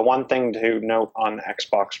 The one thing to note on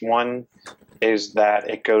Xbox One is that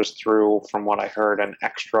it goes through, from what I heard, an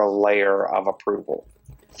extra layer of approval.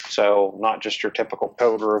 So not just your typical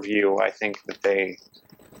code review. I think that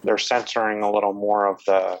they're censoring a little more of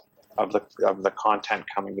the content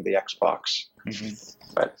coming to the Xbox. Mm-hmm.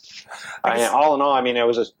 But all in all, I mean, it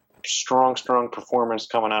was a strong performance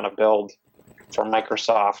coming out of Build for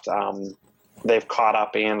Microsoft. They've caught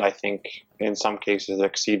up, and I think in some cases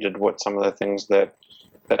exceeded what some of the things that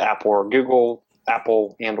Apple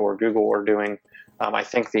and or Google are doing. I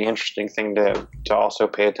think the interesting thing to also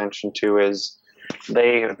pay attention to is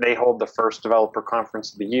they hold the first developer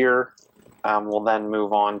conference of the year. We'll then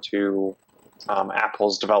move on to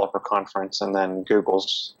Apple's developer conference and then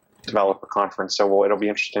Google's developer conference. So it'll be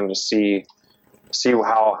interesting to see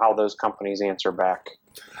how those companies answer back.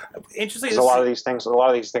 Interesting. A lot of these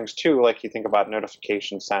things too, like you think about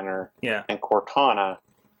Notification Center and Cortana,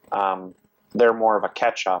 they're more of a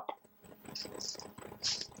catch up.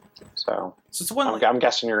 So it's I'm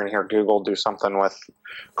guessing you're going to hear Google do something with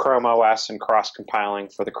Chrome OS and cross-compiling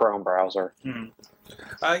for the Chrome browser. Mm-hmm.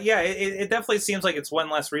 It definitely seems like it's one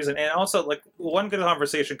less reason. And also, like, one good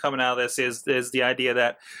conversation coming out of this is the idea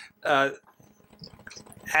that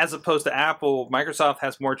as opposed to Apple, Microsoft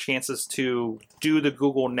has more chances to do the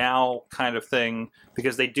Google Now kind of thing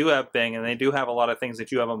because they do have Bing and they do have a lot of things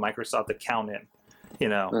that you have a Microsoft account in.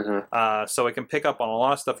 So it can pick up on a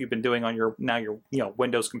lot of stuff you've been doing on your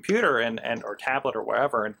Windows computer and or tablet or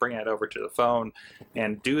wherever, and bring it over to the phone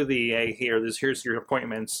and do here's your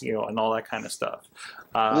appointments, and all that kind of stuff.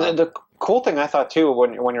 The cool thing I thought too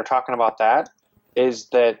when you're talking about that is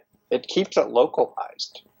that it keeps it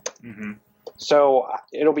localized. Mm-hmm. So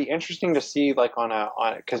it'll be interesting to see, like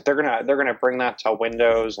because they're gonna bring that to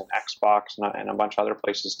Windows and Xbox and a bunch of other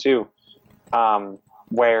places too,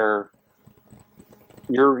 where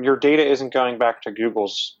your data isn't going back to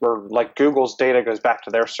Google's, or like Google's data goes back to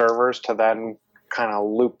their servers to then kind of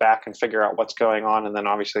loop back and figure out what's going on, and then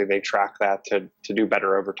obviously they track that to do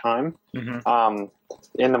better over time. Mm-hmm.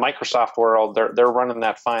 In the Microsoft world, they're running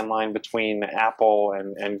that fine line between Apple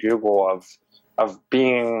and Google of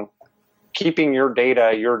keeping your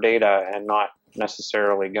data and not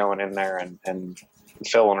necessarily going in there and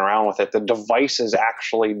filling around with it. The device is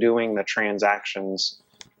actually doing the transactions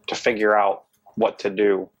to figure out what to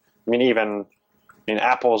do. I mean,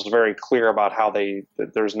 Apple is very clear about how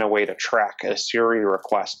there's no way to track a Siri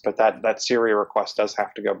request, but that Siri request does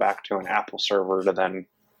have to go back to an Apple server to then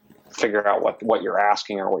figure out what you're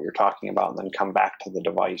asking or what you're talking about, and then come back to the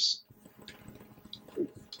device. So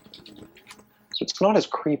it's not as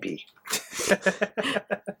creepy.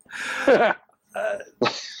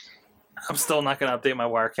 I'm still not going to update my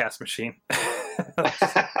Wirecast machine.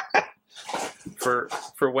 for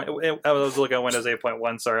when I was looking at Windows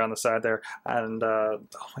 8.1, sorry, on the side there, and oh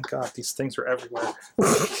my god, these things are everywhere.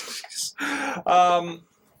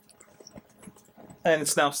 And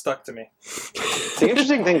it's now stuck to me. The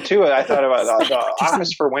interesting thing too, I thought about the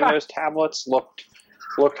Office for Windows tablets looked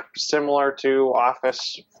similar to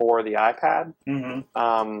Office for the iPad. Mm-hmm.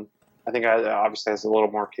 I think it obviously has a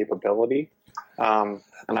little more capability, and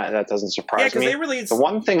that doesn't surprise Yeah, because me. they released. The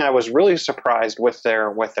one thing I was really surprised with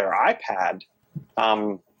their iPad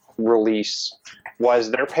release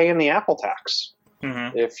was they're paying the Apple tax.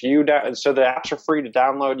 Mm-hmm. If you so the apps are free to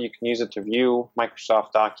download. You can use it to view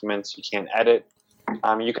Microsoft documents. You can't edit.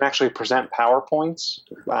 You can actually present PowerPoints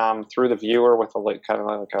through the viewer with kind of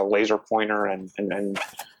like a laser pointer and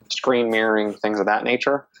screen mirroring, things of that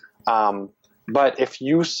nature. But if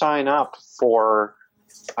you sign up for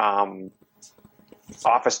Office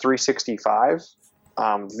 365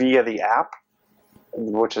 via the app,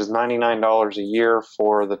 which is $99 a year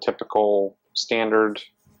for the typical standard,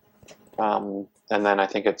 and then I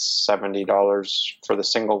think it's $70 for the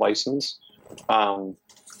single license.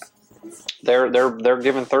 They're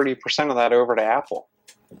giving 30% of that over to Apple,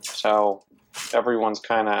 so everyone's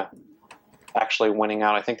kind of actually winning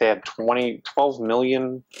out. I think they had 12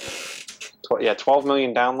 million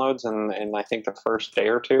downloads in I think the first day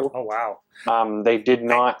or two. Oh wow! They did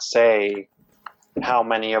not say how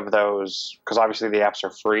many of those, because obviously the apps are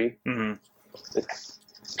free. Mm-hmm.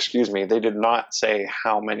 Excuse me. They did not say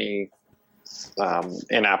how many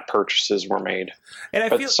in-app purchases were made. And I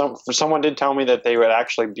But feel someone did tell me that they would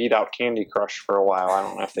actually beat out Candy Crush for a while. I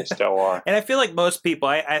don't know if they still are. And I feel like most people,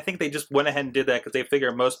 I think they just went ahead and did that because they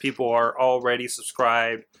figure most people are already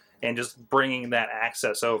subscribed and just bringing that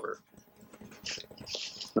access over.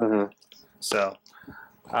 Mm-hmm. So,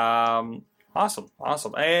 awesome.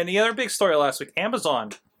 And the other big story last week,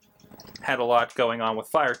 Amazon had a lot going on with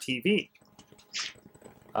Fire TV.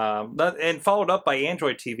 And followed up by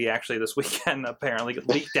Android TV actually this weekend. Apparently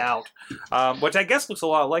leaked out, which I guess looks a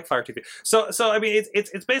lot like Fire TV. So I mean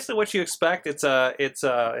it's basically what you expect.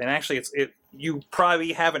 And actually you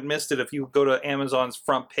probably haven't missed it if you go to Amazon's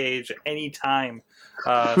front page at any time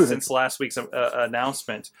since last week's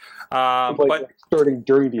announcement. But starting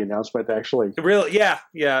during the announcement, actually. really, yeah.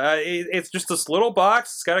 It's just this little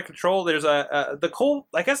box. It's got a control. There's the cool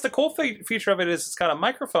feature of it is it's got a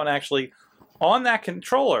microphone actually on that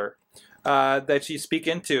controller that you speak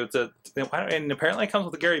into. And apparently it comes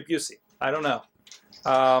with a Gary Busey. I don't know.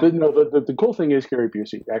 The cool thing is Gary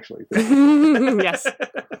Busey, actually. Yes.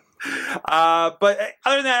 But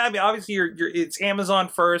other than that, I mean, obviously it's Amazon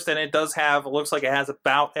first, and it looks like it has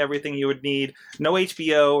about everything you would need. No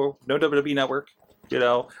HBO, no WWE Network. It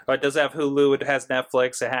does have Hulu. It has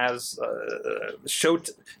Netflix. It has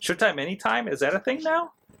Showtime Anytime. Is that a thing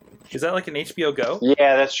now? Is that like an HBO Go?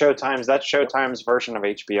 Yeah, that's Showtime's version of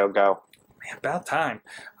HBO Go. Man, about time.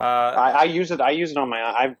 I use it. I've used it on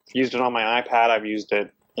my iPad. I've used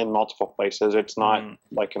it in multiple places. It's not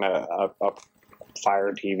like a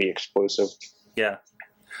Fire TV exclusive. Yeah.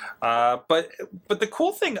 But the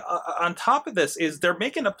cool thing on top of this is they're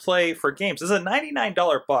making a play for games. This is a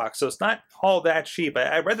 $99 box, so it's not all that cheap.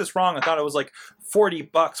 I read this wrong. I thought it was like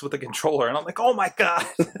 $40 with a controller, and I'm like, oh my god!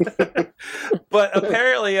 But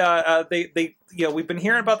apparently, they we've been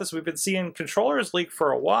hearing about this. We've been seeing controllers leak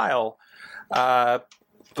for a while,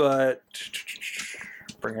 but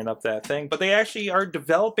bringing up that thing. But they actually are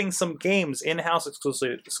developing some games in-house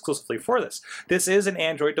exclusively for this. This is an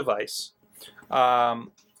Android device.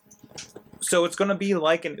 So it's going to be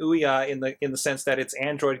like an Ouya in the sense that it's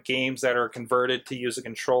Android games that are converted to use a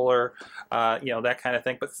controller, that kind of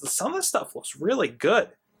thing. But some of the stuff looks really good.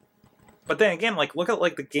 But then again, look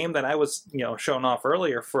at the game that I was showing off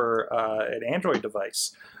earlier for an Android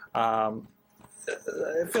device.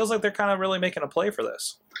 It feels like they're kind of really making a play for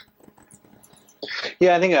this.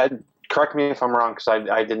 Yeah, I think. Correct me if I'm wrong, because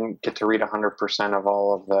I didn't get to read 100% of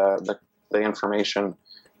all of the information.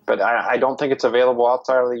 But I don't think it's available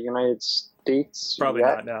outside of the United States. Probably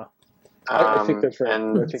yet. not, no. I think that's right.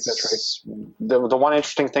 And I think that's right. The one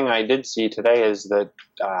interesting thing I did see today is that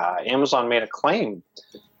Amazon made a claim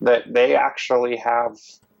that they actually have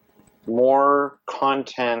more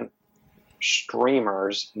content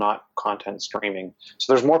streamers, not content streaming.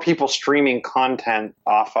 So there's more people streaming content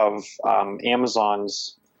off of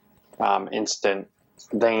Amazon's instant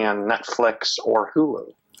than Netflix or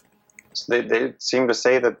Hulu. So they seem to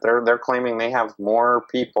say that they're claiming they have more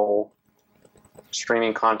people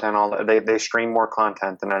streaming content. They stream more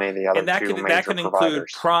content than any of the other And that two could major include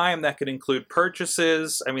providers. Prime, that could include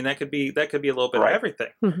purchases. I mean, that could be a little bit Right. of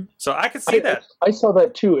everything. Mhm. So I could see that. I saw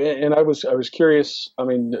that too, and I was curious. I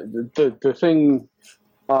mean, the thing,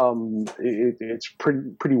 it's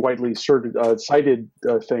pretty widely cited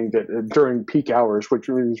thing that during peak hours, which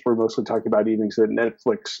means we're mostly talking about evenings, that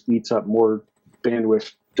Netflix eats up more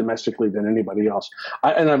bandwidth domestically than anybody else.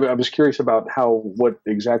 I was curious about what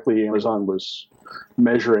exactly Amazon was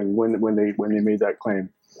measuring when they made that claim.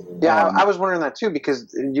 Yeah, I was wondering that too,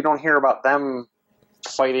 because you don't hear about them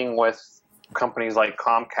fighting with companies like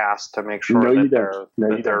Comcast to make sure that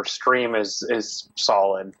their stream is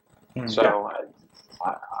solid. Mhm. So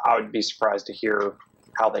I would be surprised to hear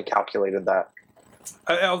how they calculated that.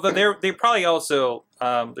 Although they probably also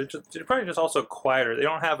they're probably just also quieter. They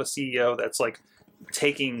don't have a CEO that's like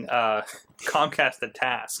taking Comcast to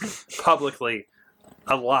task publicly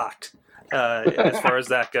a lot. As far as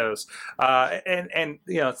that goes, and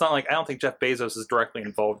you know, it's not like I don't think Jeff Bezos is directly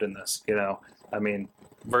involved in this. You know, I mean,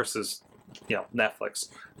 versus Netflix.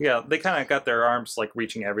 Yeah, they kind of got their arms like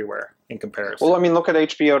reaching everywhere in comparison. Well, I mean, look at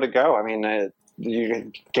HBO to go. I mean,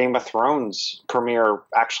 Game of Thrones premiere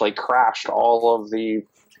actually crashed all of the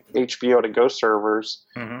HBO to go servers.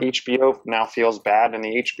 Mhm. HBO now feels bad, and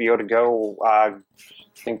the HBO to go. I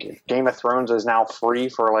think Game of Thrones is now free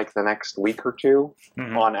for like the next week or two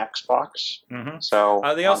Mhm. on Xbox. Mhm. So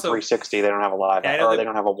They on also 360 they don't have a live Yeah, I know or they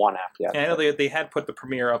don't have a one app yet. I know they had put the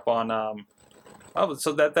premiere up on.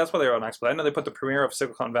 So that's why they were on Xbox. I know they put the premiere of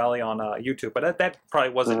Silicon Valley on YouTube, but that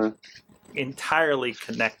probably wasn't entirely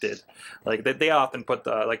connected. Like they often put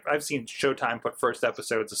like I've seen Showtime put first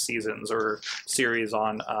episodes of seasons or series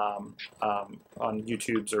on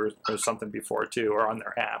YouTube's or something before too, or on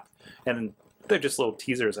their app, and they're just little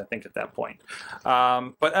teasers, I think, at that point.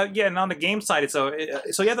 But yeah, and on the game side, this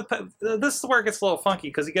is where it gets a little funky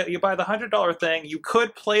because you buy the $100 thing. You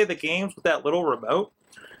could play the games with that little remote,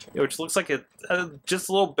 which looks like just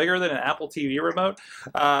a little bigger than an Apple TV remote.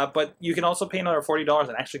 But you can also pay another $40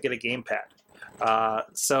 and actually get a gamepad.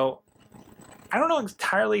 So I don't know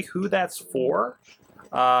entirely who that's for.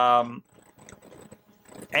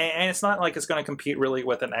 And it's not like it's going to compete really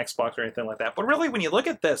with an Xbox or anything like that. But really, when you look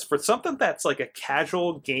at this, for something that's like a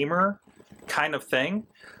casual gamer kind of thing,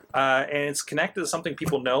 and it's connected to something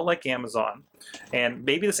people know like Amazon, and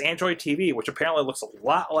maybe this Android TV, which apparently looks a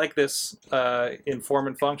lot like this in form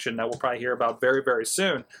and function that we'll probably hear about very, very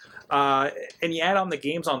soon, and you add on the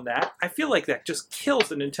games on that, I feel like that just kills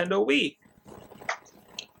the Nintendo Wii.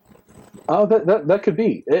 Oh, that could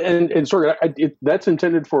be, and sort of that's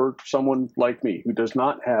intended for someone like me who does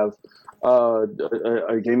not have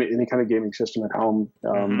any kind of gaming system at home.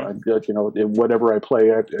 Whatever I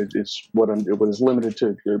play at is what is limited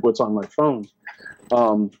to what's on my phone.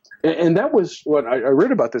 And that was what I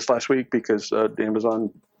read about this last week because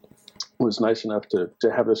Amazon was nice enough to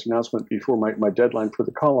have this announcement before my deadline for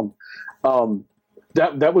the column.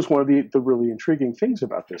 That was one of the really intriguing things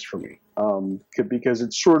about this for me, because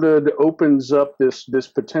it sort of opens up this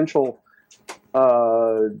potential.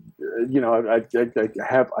 I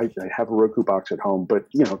have a Roku box at home, but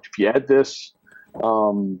if you add this,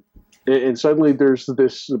 and suddenly there's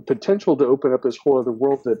this potential to open up this whole other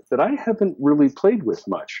world that I haven't really played with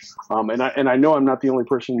much. And I know I'm not the only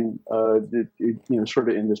person, sort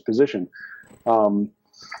of in this position.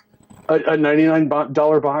 A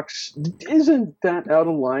 $99 box isn't that out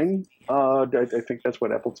of line. I think that's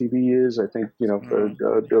what Apple TV is. I think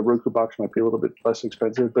the Roku box might be a little bit less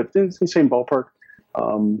expensive, but it's the same ballpark.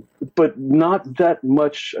 But not that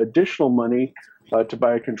much additional money to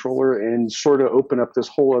buy a controller and sort of open up this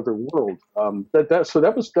whole other world. So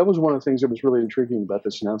that was one of the things that was really intriguing about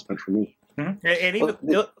this announcement for me. Mm-hmm. And even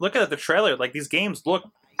look at the trailer; like these games look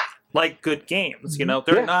like good games.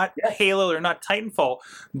 They're not Halo, they're not Titanfall,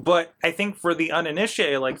 but I think for the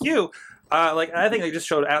uninitiated like you, I think they just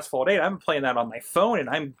showed Asphalt 8. I'm playing that on my phone, and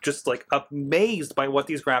I'm just like amazed by what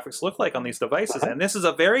these graphics look like on these devices. And this is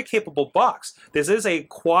a very capable box. This is a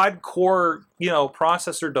quad-core,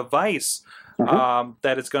 processor device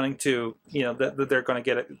that is going to, that they're going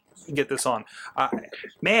to get this on.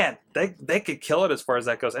 Man, they could kill it as far as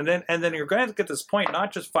that goes. And then you're going to get this point,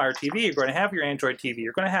 not just Fire TV. You're going to have your Android TV.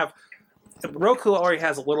 You're going to have Roku already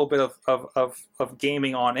has a little bit of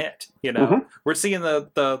gaming on it. We're seeing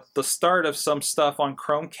the start of some stuff on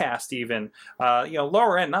Chromecast even.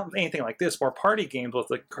 Lower end, not anything like this, more party games with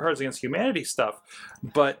the Cards Against Humanity stuff.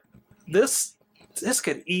 But this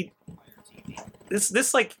could eat.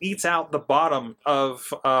 This like eats out the bottom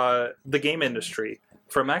of the game industry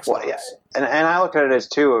from Xbox. Well, yeah. And I look at it as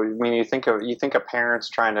too. I mean, you think of parents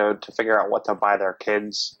trying to figure out what to buy their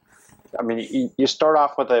kids. I mean, you start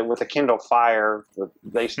off with a Kindle Fire.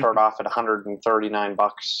 They start off at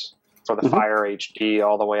 $139 for the Fire HD,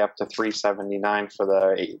 all the way up to $379 for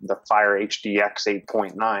the Fire HDX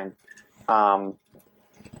 8.9.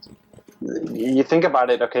 You think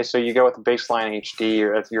about it. Okay, so you go with the baseline HD.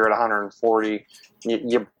 You're at 140.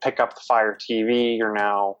 You pick up the Fire TV. You're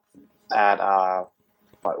now at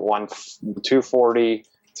 240.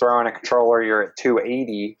 Throw in a controller. You're at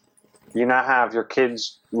 280. You now have your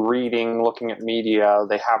kids reading, looking at media.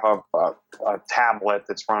 They have a tablet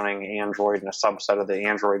that's running Android and a subset of the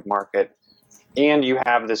Android market. And you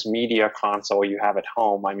have this media console you have at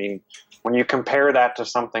home. I mean, when you compare that to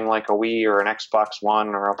something like a Wii or an Xbox One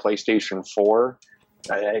or a PlayStation 4,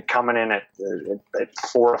 coming in at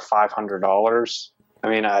 $400 to $500, I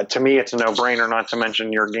mean, to me, it's a no-brainer, not to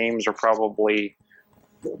mention your games are probably,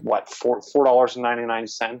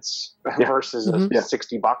 $4.99 versus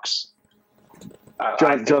 $60.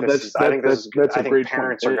 John, that's a great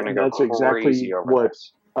parents point. are going to go That's exactly crazy over what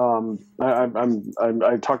this.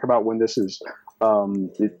 I talk about when this is.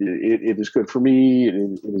 It is good for me.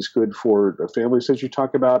 It is good for the families that you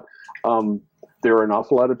talk about. There are an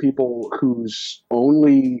awful lot of people whose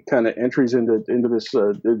only kind of entries into this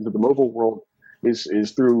into the mobile world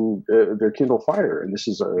is through their Kindle Fire, and this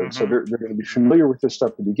is so they're going to be familiar with this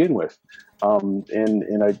stuff to begin with. And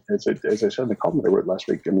as I said in the column I wrote last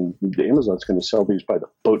week, I mean, Amazon's going to sell these by the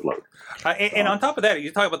boatload. And on top of that, you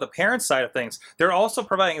talk about the parent side of things. They're also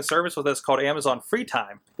providing a service with us called Amazon Free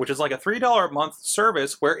Time, which is like a $3 a month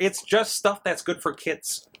service where it's just stuff that's good for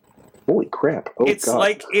kids. Holy crap! It's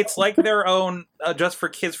like their own just for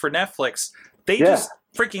kids for Netflix. They just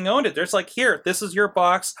freaking owned it. There's like, here, this is your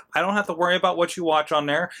box. I don't have to worry about what you watch on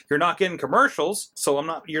there. You're not getting commercials,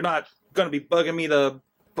 so you're not going to be bugging me to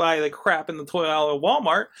buy the crap in the toy aisle at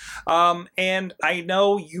Walmart. And I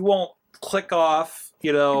know you won't click off,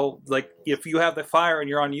 like if you have the Fire and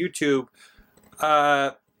you're on YouTube,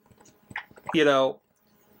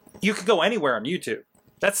 you could go anywhere on YouTube.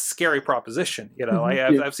 That's a scary proposition,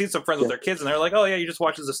 I've seen some friends with their kids, and they're like, "Oh yeah, you just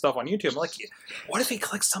watch this stuff on YouTube." I'm like, "What if he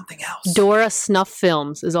clicks something else?" Dora Snuff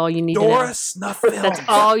Films is all you need to know. Dora Snuff Films. That's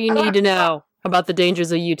all you need to know about the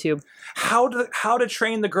dangers of YouTube. How to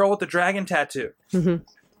Train the Girl with the Dragon Tattoo. Mm-hmm.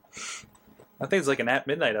 I think it's like an At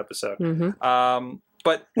Midnight episode. Mm-hmm.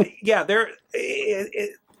 But yeah,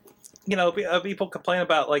 people complain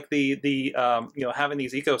about like the having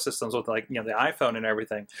these ecosystems with like the iPhone and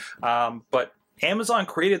everything, but Amazon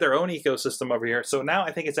created their own ecosystem over here. So now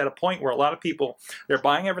I think it's at a point where a lot of people, they're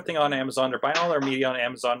buying everything on Amazon. They're buying all their media on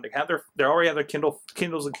Amazon. They already have their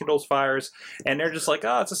Kindles and Kindles Fires, and they're just like,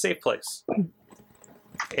 oh, it's a safe place.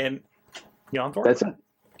 And I'm that's it.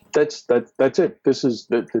 That's it. This is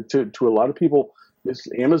to a lot of people, this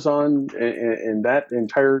Amazon and that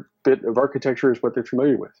entire bit of architecture is what they're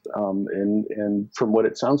familiar with. And from what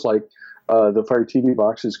it sounds like, the Fire TV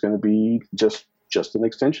box is going to be just an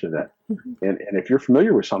extension of that. And if you're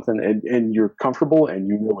familiar with something and you're comfortable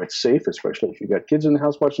and it's safe, especially if you've got kids in the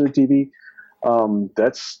house watching the TV,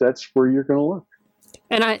 that's where you're going to look.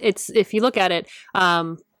 And if you look at it,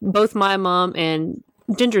 both my mom and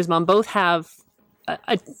Ginger's mom both have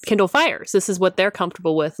a Kindle Fires. This is what they're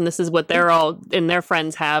comfortable with, and this is what they're all and their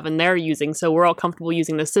friends have and they're using. So we're all comfortable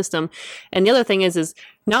using this system. And the other thing is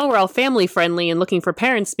now we're all family friendly and looking for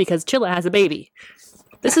parents because Chilla has a baby.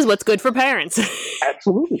 This is what's good for parents.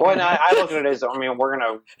 Absolutely. Well, and I look at it as,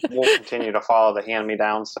 we'll continue to follow the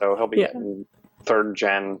hand-me-down, so he'll be getting third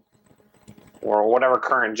gen, or whatever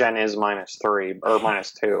current gen is -3 or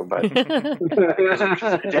 -2, but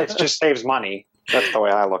it just saves money. That's the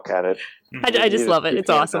way I look at it. I just love it.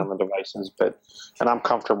 It's awesome. On the devices, and I'm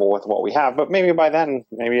comfortable with what we have. But maybe by then,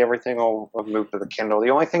 everything will move to the Kindle.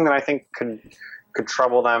 The only thing that I think could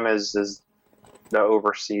trouble them is the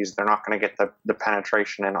overseas. They're not going to get the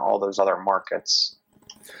penetration in all those other markets.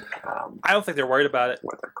 I don't think they're worried about it.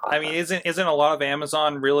 I mean, isn't a lot of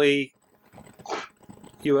Amazon really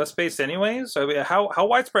U.S. based anyways? I mean, how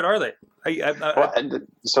widespread are they?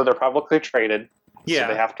 So they're publicly traded. Yeah, so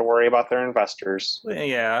they have to worry about their investors.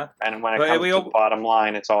 Yeah, and when it comes to the bottom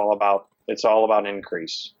line, it's all about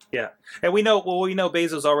increase. Yeah, and we know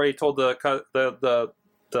Bezos already told the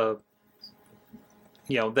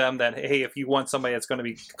them that, hey, if you want somebody that's going to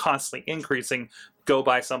be constantly increasing, go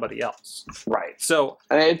buy somebody else. Right. So,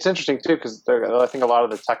 and it's interesting too because I think a lot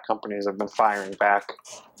of the tech companies have been firing back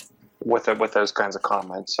with those kinds of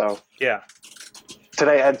comments. So yeah.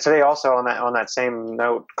 Today also on that same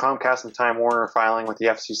note, Comcast and Time Warner filing with the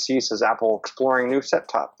FCC says Apple exploring new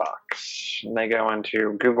set-top box. And they go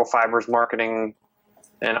into Google Fiber's marketing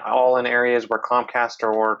and all in areas where Comcast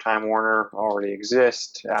or Time Warner already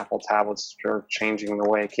exist. Apple tablets are changing the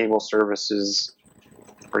way cable services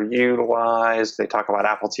are utilized. They talk about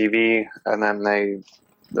Apple TV, and then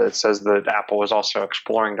it says that Apple is also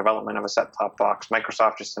exploring development of a set-top box.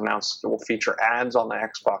 Microsoft just announced it will feature ads on the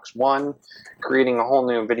Xbox One, creating a whole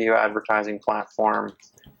new video advertising platform.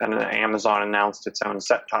 And then Amazon announced its own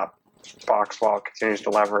set-top box while it continues to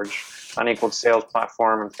leverage unequaled sales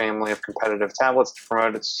platform and family of competitive tablets to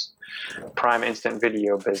promote its Prime instant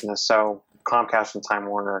video business. So Comcast and Time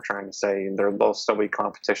Warner are trying to say there'll still be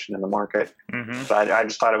competition in the market. Mm-hmm. But I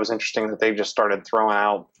just thought it was interesting that they've just started throwing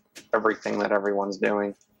out everything that everyone's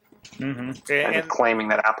doing, Mm-hmm. and claiming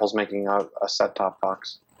that Apple's making a set-top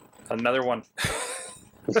box. Another one.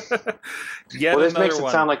 Well, this makes it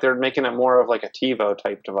sound like they're making it more of like a TiVo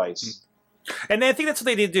type device. And I think that's what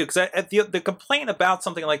they need to do, because the complaint about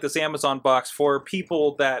something like this Amazon box for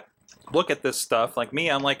people that look at this stuff, like me,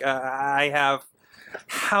 I'm like, I have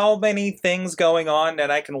how many things going on that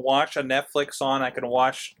I can watch a Netflix on, I can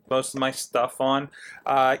watch most of my stuff on.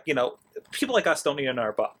 People like us don't need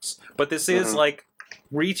another box. But this is like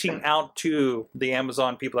reaching out to the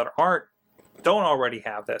Amazon people that don't already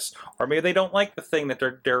have this, or maybe they don't like the thing that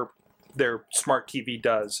their smart TV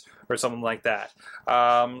does, or something like that.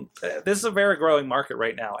 This is a very growing market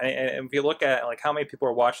right now, and if you look at like how many people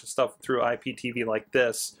are watching stuff through IPTV like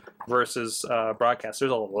this versus broadcast,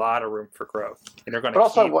 there's a lot of room for growth, and they're going to. But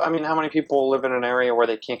also, I mean, how many people live in an area where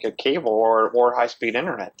they can't get cable or high-speed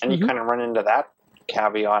internet, and you kind of run into that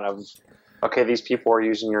caveat of, okay, these people are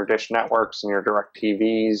using your Dish networks and your Direct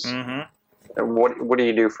TVs. Mm-hmm. What do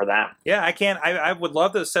you do for them? Yeah, I can't. I would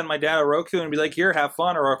love to send my dad a Roku and be like, here, have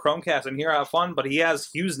fun, or a Chromecast, and here, have fun. But he has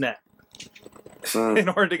HughesNet. In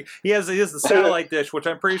order to, he has the satellite dish, which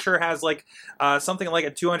I'm pretty sure has like something like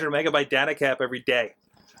a 200 megabyte data cap every day.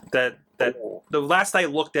 That the last I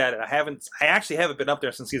looked at it, I actually haven't been up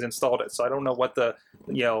there since he's installed it, so I don't know what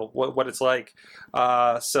what it's like.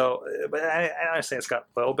 But I say it's got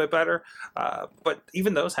a little bit better. But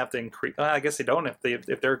even those have to increase. I guess they don't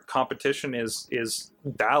if their competition is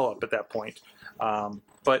dial up at that point.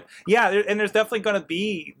 But yeah, and there's definitely going to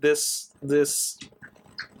be this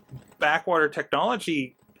backwater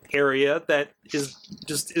technology area that is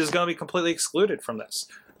going to be completely excluded from this.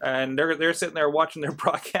 And they're sitting there watching their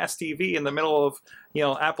broadcast TV in the middle of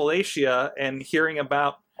Appalachia and hearing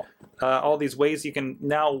about all these ways you can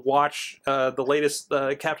now watch the latest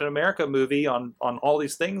Captain America movie on all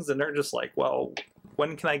these things, and they're just like, well,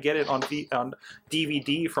 when can I get it on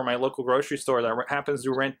DVD from my local grocery store that happens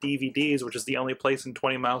to rent DVDs, which is the only place in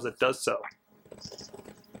 20 miles that does so.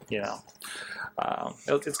 It's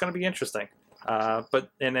going to be interesting. And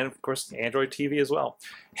then of course Android TV as well.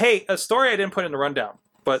 Hey, a story I didn't put in the rundown,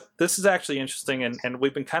 but this is actually interesting, and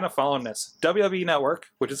we've been kind of following this. WWE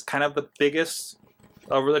Network, which is kind of the biggest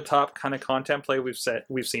over-the-top kind of content play we've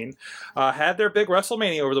seen, had their big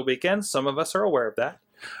WrestleMania over the weekend. Some of us are aware of that.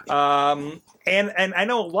 And I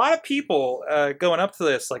know a lot of people going up to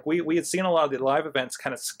this, like we had seen a lot of the live events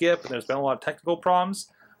kind of skip, and there's been a lot of technical problems.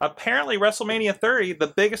 Apparently, WrestleMania 30, the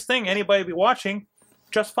biggest thing anybody will be watching,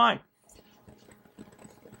 just fine.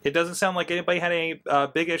 It doesn't sound like anybody had any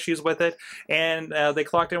big issues with it, and they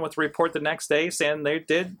clocked in with a report the next day saying they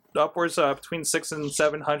did upwards between 600,000 and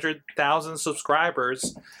 700,000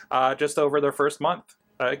 subscribers just over their first month.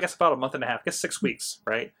 I guess about a month and a half. I guess 6 weeks,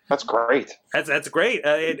 right? That's great. That's great,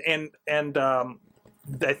 and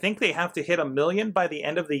I think they have to hit 1 million by the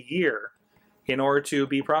end of the year in order to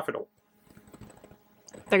be profitable.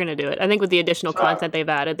 They're going to do it. I think with the additional content they've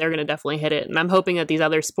added, they're going to definitely hit it, and I'm hoping that these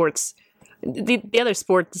other sports. The other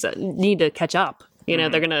sports need to catch up.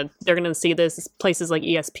 They're gonna see this. Places like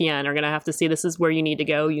ESPN are gonna have to see this is where you need to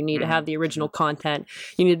go. You need to have the original content.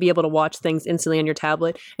 You need to be able to watch things instantly on your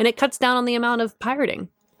tablet, and it cuts down on the amount of pirating,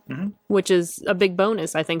 which is a big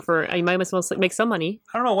bonus. I think you might as well make some money.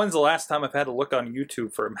 I don't know when's the last time I've had to look on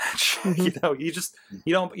YouTube for a match. You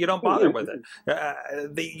don't bother with it.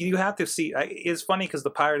 You have to see. It's funny because the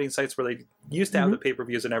pirating sites where they used to have the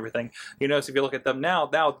pay-per-views and everything, you notice if you look at them now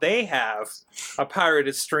they have a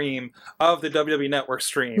pirated stream of the WWE Network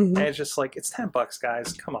stream, and it's just like, it's $10,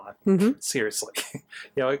 guys, come on, seriously.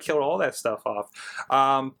 It killed all that stuff off.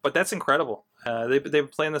 But that's incredible. They've been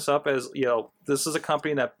playing this up as this is a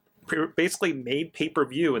company that basically made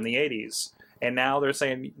pay-per-view in the 80s, and now they're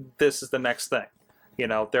saying this is the next thing.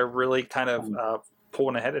 They're really kind of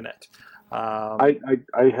pulling ahead in it. I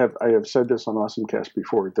have said this on AwesomeCast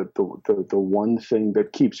before, that the one thing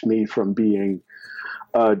that keeps me from being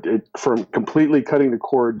from completely cutting the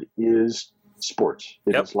cord is sports.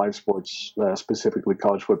 It is live sports, specifically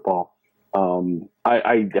college football.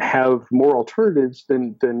 I have more alternatives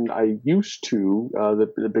than I used to.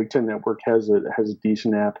 The Big Ten Network has a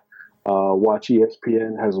decent app. Watch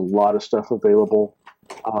ESPN has a lot of stuff available.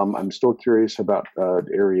 I'm still curious about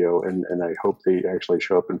Aereo, and I hope they actually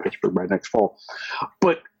show up in Pittsburgh by next fall.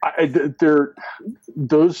 But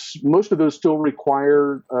most of those still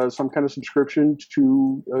require some kind of subscription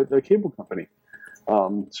to a cable company.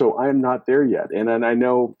 So I'm not there yet, and I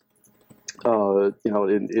know.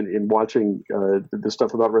 In watching the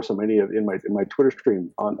stuff about WrestleMania in my Twitter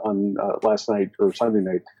stream on last night or Sunday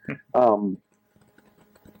night, I'm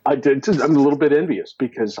a little bit envious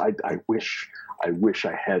because I wish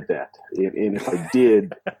I had that, and if I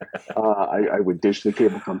did, I would dish the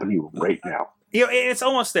cable company right now. It's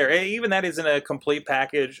almost there. Even that isn't a complete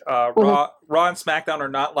package. Raw and SmackDown are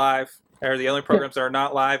not live. They're the only programs that are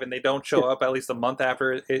not live, and they don't show up at least a month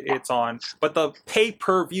after it's on. But the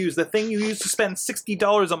pay-per-views, the thing you used to spend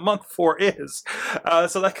 $60 a month for is.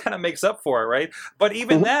 So that kind of makes up for it, right? But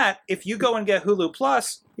even that, if you go and get Hulu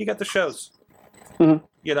Plus, you get the shows. As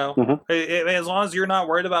long as you're not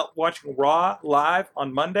worried about watching Raw live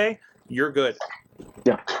on Monday, you're good.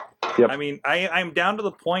 Yeah. Yep. I mean, I'm down to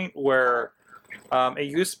the point where it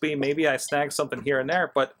used to be maybe I snagged something here and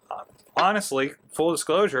there, but... honestly, full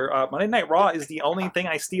disclosure, Monday Night Raw is the only thing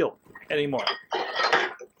I steal anymore.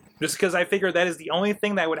 Just because I figure that is the only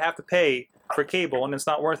thing that I would have to pay for cable, and it's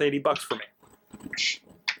not worth $80 for me.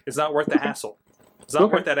 It's not worth the hassle. It's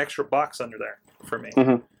not worth that extra box under there for me.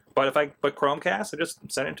 But if I put Chromecast, I just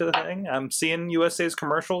send it to the thing. I'm seeing USA's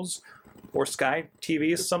commercials or Sky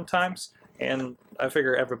TVs sometimes, and I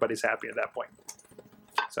figure everybody's happy at that point.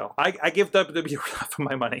 So I give WWE half of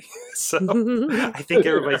my money. So I think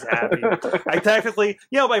everybody's happy. I technically,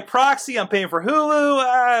 by proxy, I'm paying for Hulu.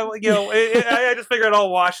 I just figure it all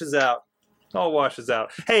washes out.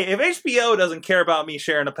 Hey, if HBO doesn't care about me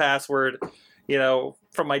sharing a password,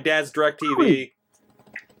 from my dad's DirecTV,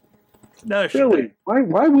 no, really?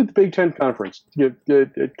 Why would the Big Ten Conference care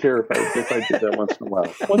if I did that once in a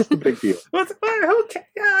while? What's the big deal? Okay,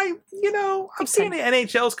 I'm seeing the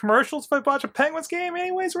NHL's commercials if I watch a Penguins game,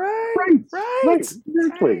 anyways, right?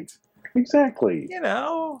 Exactly.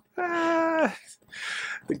 The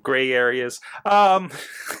gray areas. Awesome.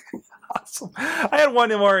 I had one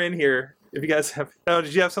more in here. If you guys have,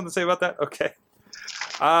 did you have something to say about that? Okay.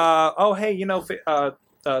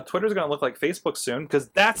 Twitter's going to look like Facebook soon because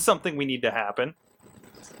that's something we need to happen.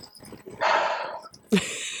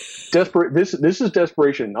 Desperate. This is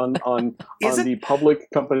desperation on the public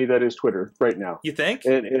company that is Twitter right now. You think?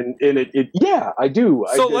 And it yeah, I do.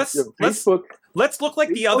 So let's look like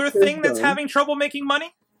the other thing that's having trouble making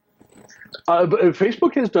money. But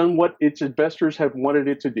Facebook has done what its investors have wanted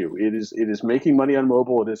it to do. It is making money on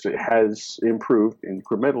mobile. It has improved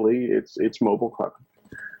incrementally its mobile product.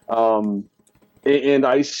 And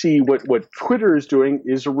I see what Twitter is doing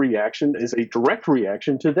is a direct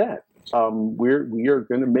reaction to that. We're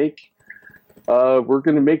going to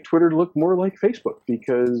make Twitter look more like Facebook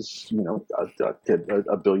because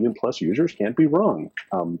a billion plus users can't be wrong,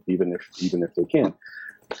 even if they can.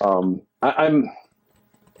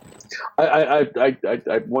 I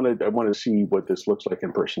want to see what this looks like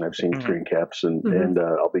in person. I've seen screen caps, and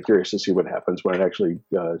I'll be curious to see what happens when it actually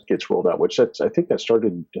gets rolled out. I think I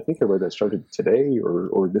read that started today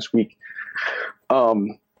or this week.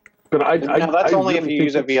 But that's only if you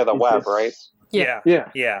use it via the web, right? Yeah.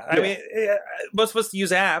 I mean, we're supposed to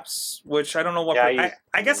use apps, which I don't know what.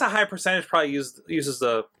 I guess a high percentage probably uses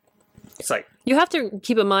the site. You have to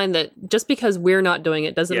keep in mind that just because we're not doing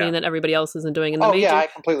it doesn't mean that everybody else isn't doing it. I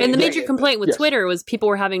completely agree. And the major complaint with Twitter was people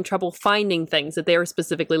were having trouble finding things that they were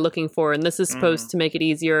specifically looking for, and this is supposed to make it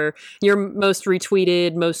easier. Your most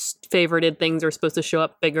retweeted, most favorited things are supposed to show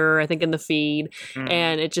up bigger, I think, in the feed,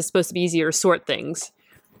 and it's just supposed to be easier to sort things,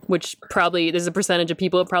 which probably there's a percentage of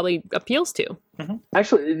people it probably appeals to.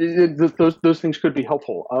 Actually, those things could be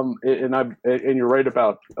helpful. And you're right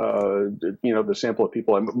about the sample of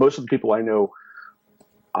people. Most of the people I know,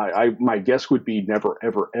 my guess would be never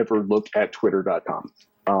ever look at Twitter.com.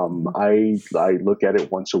 I look at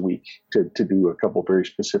it once a week to do a couple very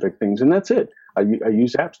specific things, and that's it. I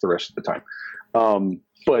use apps the rest of the time.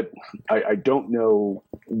 But I don't know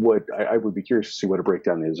what I would be curious to see what a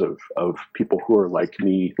breakdown is of people who are like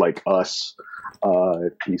me, like us.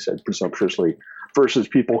 He said presumptuously, versus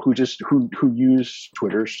people who use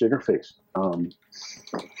Twitter's interface.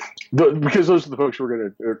 Because those are the folks who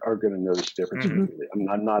are going to notice the difference.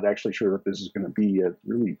 I'm not actually sure if this is going to be a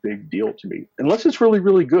really big deal to me, unless it's really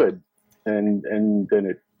really good, and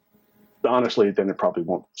then honestly, then it probably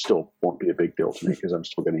won't be a big deal to me because I'm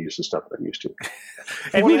still going to use the stuff that I'm used to.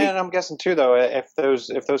 And Well, maybe- and I'm guessing too, though, if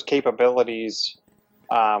those capabilities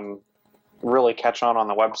really catch on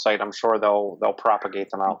the website, I'm sure they'll propagate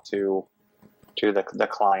them out to the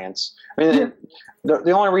clients. I mean,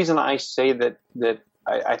 the only reason I say that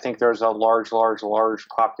I think there's a large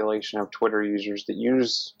population of Twitter users that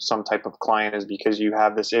use some type of client is because you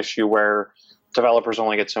have this issue where developers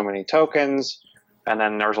only get so many tokens, and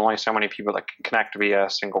then there's only so many people that can connect via a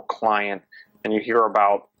single client. And you hear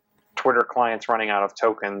about Twitter clients running out of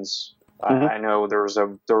tokens. Mhm. I know there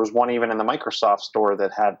was one even in the Microsoft store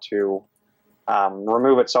that had to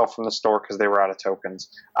remove itself from the store because they were out of tokens.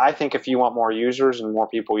 I think if you want more users and more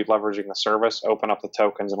people leveraging the service, open up the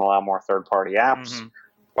tokens and allow more third-party apps. Mhm.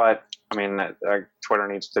 But I mean, Twitter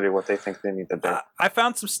needs to do what they think they need to do. I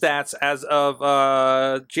found some stats as of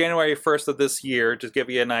January 1st of this year, to give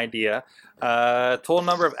you an idea. Total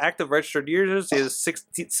number of active registered users is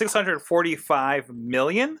 645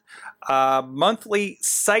 million. Monthly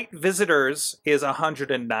site visitors is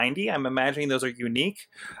 190. I'm imagining those are unique.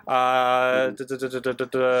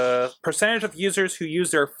 Percentage of users who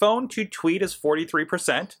use their phone to tweet is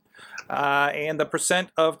 43%. And the percent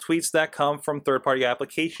of tweets that come from third-party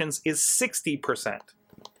applications is 60%.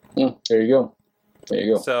 There you go.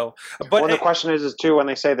 So, but Well, the question is too, when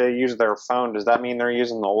they say they use their phone, does that mean they're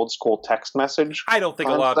using the old school text message? I don't think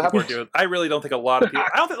a lot of people are doing. I really don't think a lot of people.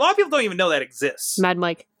 I don't think a lot of people don't even know that exists. Mad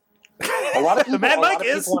Mike. A lot of people, Mad a Mike lot of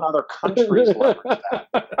is. people in other countries leverage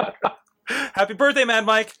that. Happy birthday, Mad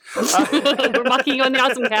Mike! We're mocking you on the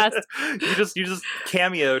Awesome Cast. you just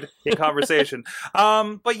cameoed in conversation.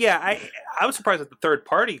 But yeah, I was surprised at the third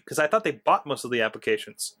party because I thought they bought most of the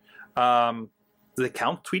applications. Do they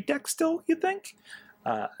count TweetDeck still? You think?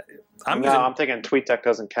 I'm thinking TweetDeck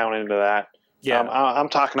doesn't count into that. Yeah. I'm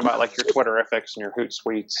talking about like your Twitterifics and your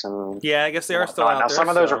Hootsuites and Yeah, I guess they are still whatnot. out Now, there. some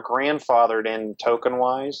of those so- are grandfathered in token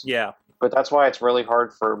wise, Yeah. but that's why it's really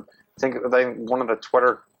hard for. I think one of the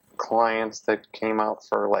Twitter clients that came out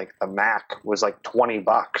for like the Mac was like $20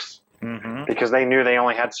 Mm-hmm. because they knew they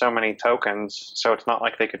only had so many tokens. So it's not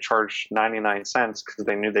like they could charge 99 cents because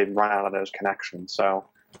they knew they'd run out of those connections. So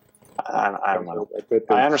I don't know.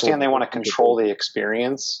 I understand they want to control the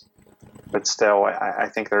experience, but still, I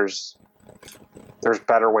think there's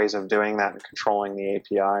better ways of doing that and controlling the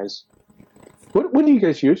APIs. What do you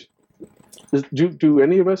guys use? Do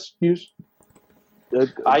any of us use?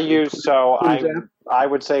 I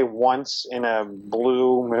would say once in a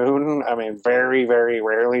blue moon. I mean, very, very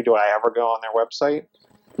rarely do I ever go on their website.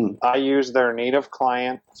 I use their native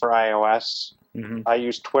client for iOS. Mm-hmm. I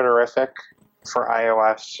use Twitterific for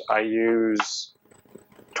iOS. I use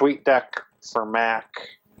TweetDeck for Mac.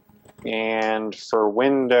 And for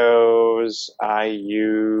Windows, I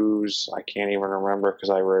can't even remember because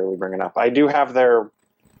I rarely bring it up. I do have their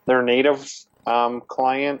native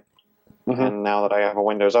client. Mm-hmm. And now that I have a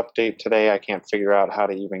Windows update today, I can't figure out how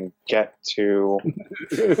to even get to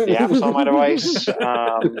the apps on my device.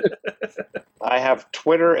 I have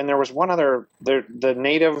Twitter, and there was one other. The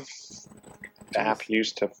native app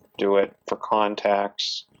used to do it for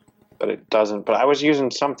contacts, but it doesn't. But I was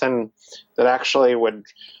using something that actually would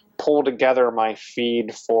pull together my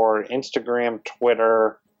feed for Instagram,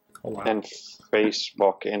 Twitter, and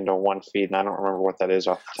Facebook into one feed, and I don't remember what that is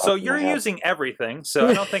off the top So of my you're head. using everything. So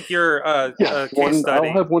I don't think you're a case I'll study.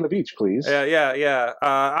 have one of each, please. Yeah.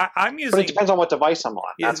 I'm But using. it depends on what device I'm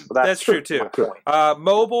on. Yeah, That's that's true, too. my point.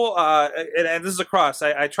 Mobile, and this is across.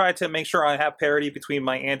 I try to make sure I have parity between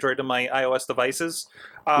my Android and my iOS devices.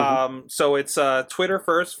 So it's Twitter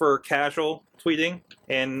first for casual tweeting,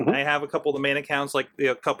 and I have a couple of the main accounts, like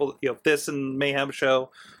this and Mayhem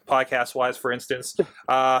Show, podcast wise, for instance.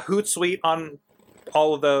 Hootsuite on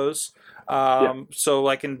all of those. So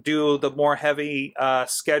I can do the more heavy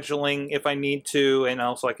scheduling if I need to, and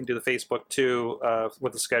also I can do the Facebook too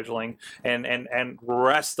with the scheduling, and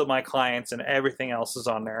rest of my clients and everything else is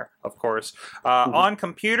on there, of course. On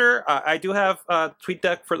computer, I do have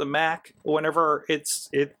TweetDeck for the Mac whenever it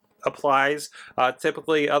applies.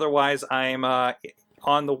 Typically, otherwise I'm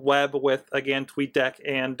on the web with again TweetDeck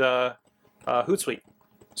and Hootsuite.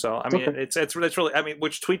 So I mean, it's really, I mean,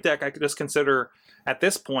 which TweetDeck I could just consider at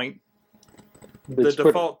this point the It's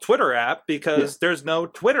default Twitter app because there's no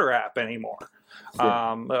Twitter app anymore.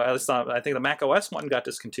 At least not, I think the Mac OS one got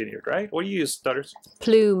discontinued, right? What do you use, Stutters?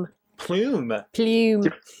 Plume. Plume.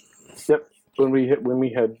 Yep. When we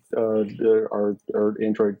had our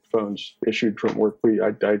Android phones issued from work,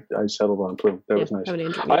 I settled on Plume. That was nice. Have an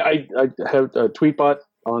Android. I have a Tweetbot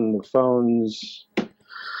on the phones,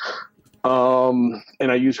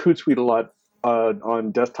 and I use Hootsuite a lot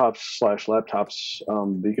on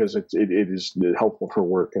desktops/laptops because it is helpful for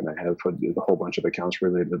work, and I have a whole bunch of accounts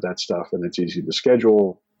related to that stuff, and it's easy to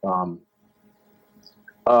schedule.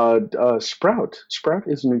 Sprout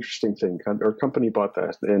is an interesting thing. Our company bought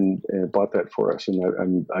that and bought that for us,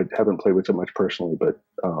 and I haven't played with it much personally, but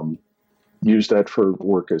use that for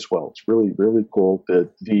work as well. It's really, really cool. The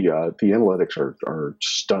analytics are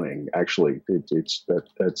stunning. Actually,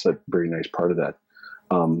 that's a very nice part of that.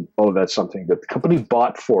 That's something that the company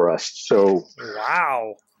bought for us. So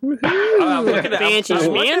wow. I'm looking at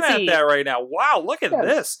that right now. Wow, look at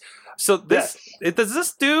this. So does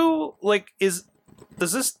this do like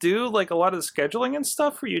a lot of the scheduling and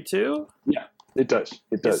stuff for you too? Yeah, it does.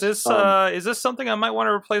 It does. Is this something I might want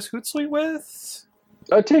to replace Hootsuite with?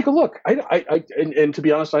 Take a look. And to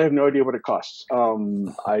be honest, I have no idea what it costs.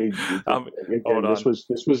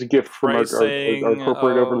 This was a gift from our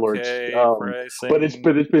corporate overlords. But it's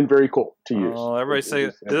been very cool to use. Oh, everybody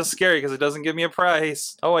say this is scary because it doesn't give me a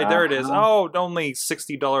price. Oh wait, there it is. Oh, only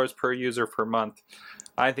 $60 per user per month.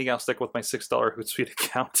 I think I'll stick with my $6 Hootsuite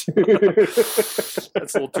account.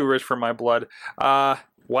 That's a little too rich for my blood.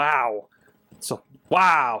 Wow. So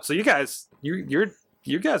you guys,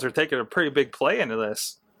 you guys are taking a pretty big play into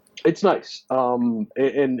this. It's nice, and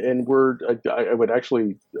I would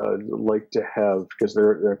actually like to have, because there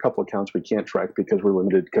are a couple accounts we can't track because we're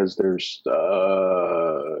limited, because there's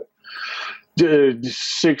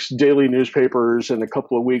 6 daily newspapers and a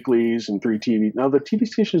couple of weeklies and 3 TV. Now the TV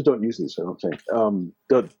stations don't use these, I don't think.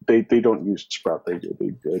 They don't use Sprout. They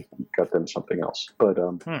got them something else, but.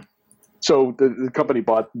 So the company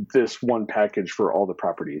bought this one package for all the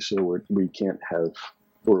properties, so we can't have.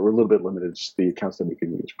 We're a little bit limited to the accounts that we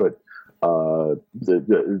can use, but the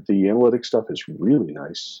analytics stuff is really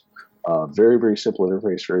nice. Very, very simple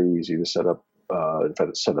interface, very easy to set up.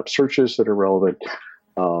 Set up searches that are relevant.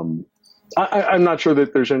 I'm not sure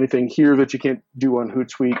that there's anything here that you can't do on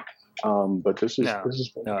Hootsuite. But this is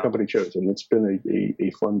what the company chose, and it's been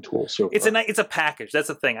a fun tool. So it's a package. That's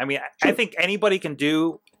the thing. I mean, I think anybody can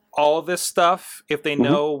do all of this stuff if they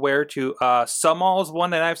know where to. Sumall is one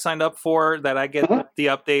that I've signed up for, that I get the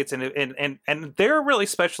updates, and they're really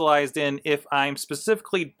specialized in, if I'm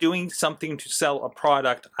specifically doing something to sell a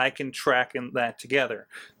product, I can track that together.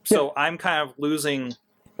 So I'm kind of losing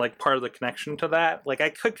like part of the connection to that. Like I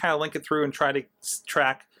could kind of link it through and try to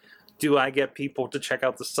track, do I get people to check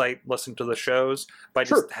out the site, listen to the shows, but I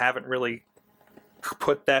just haven't really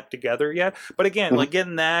put that together yet. But again, like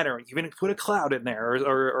getting that, or even put a cloud in there,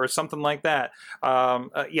 or something like that.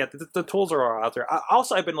 The tools are all out there.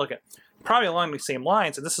 I've been looking probably along the same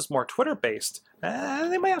lines, and this is more Twitter based.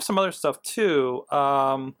 They may have some other stuff too.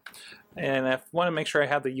 And I want to make sure I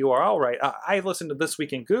have the URL right. I listened to This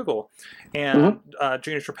Week in Google, and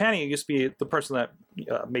Gina Trapani used to be the person that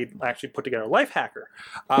actually put together Lifehacker.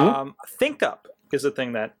 ThinkUp is the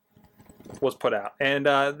thing that was put out, and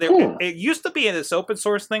it used to be in this open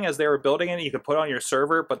source thing as they were building it. You could put it on your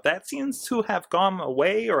server, but that seems to have gone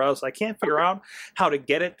away, or else I can't figure out how to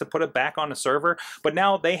get it to put it back on a server. But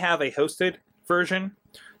now they have a hosted version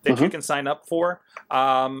that you can sign up for.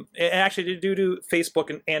 And actually, they do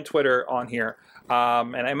Facebook and Twitter on here.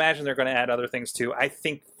 And I imagine they're going to add other things too. I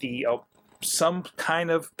think some kind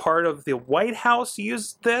of part of the White House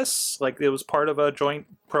used this. Like it was part of a joint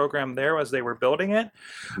program there as they were building it.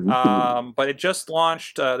 But it just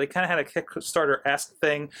launched. They kind of had a Kickstarter-esque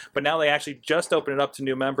thing, but now they actually just opened it up to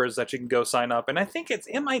new members that you can go sign up. And I think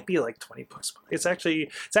it might be like $20. It's actually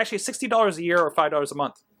 $60 a year or $5 a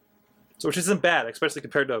month. So, which isn't bad, especially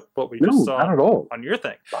compared to what we just saw on your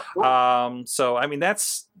thing. So, I mean,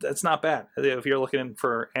 that's not bad if you're looking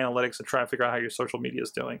for analytics and trying to figure out how your social media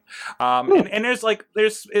is doing. And it's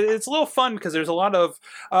a little fun because there's a lot of,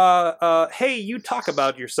 hey, you talk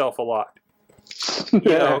about yourself a lot.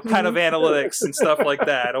 Kind of analytics and stuff like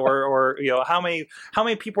that, or how many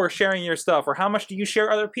people are sharing your stuff, or how much do you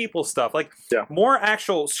share other people's stuff? Like more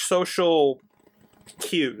actual social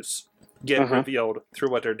cues get revealed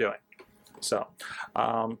through what they're doing. So,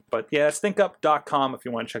 but yeah, it's thinkup.com if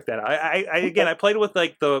you want to check that out. I played with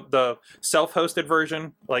like the self-hosted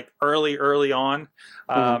version, like early on.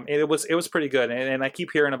 It was pretty good, and I keep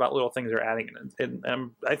hearing about little things they're adding, and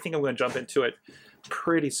I think I'm going to jump into it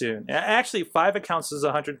pretty soon. Actually, 5 accounts is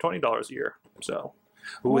 $120 a year. So,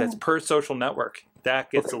 that's per social network. That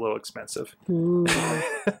gets a little expensive. But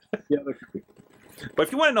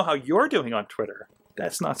if you want to know how you're doing on Twitter,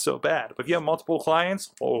 that's not so bad. But if you have multiple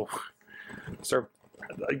clients, sir,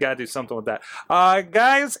 I gotta do something with that.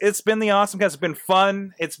 Guys, it's been the awesome cast. It's been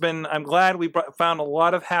fun. I'm glad we found a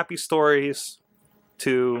lot of happy stories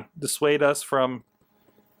to dissuade us from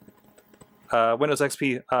Windows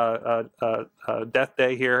XP Death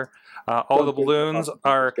Day here. All the balloons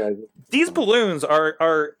are. These balloons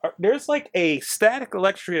are there's like a static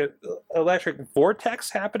electric vortex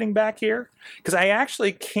happening back here because I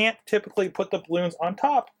actually can't typically put the balloons on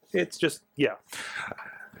top. It's just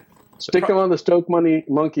Stick them on the Stoke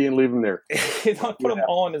monkey and leave them there. Don't put them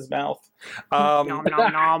all in his mouth. Nom,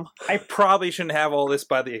 nom, nom. I probably shouldn't have all this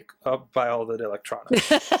by all the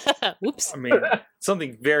electronics. Whoops. I mean,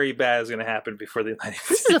 something very bad is going to happen before the night.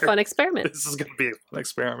 This is a fun experiment. This is going to be a fun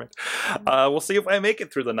experiment. We'll see if I make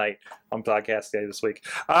it through the night on podcast day this week.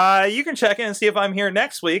 You can check in and see if I'm here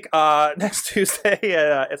next week, next Tuesday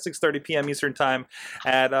at 6:30 p.m. Eastern Time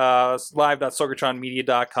at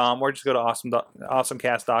live.sorgatronmedia.com, or just go to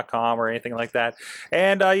awesomecast.com or anything like that.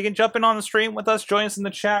 And you can jump in on the stream with us, join us in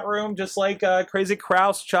the chat room, just like Crazy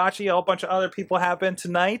Kraus, Chachi, a whole bunch of other people have been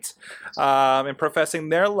tonight, and professing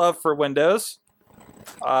their love for Windows.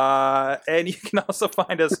 And you can also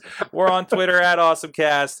find us. We're on Twitter at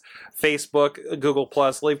AwesomeCast, Facebook, Google+.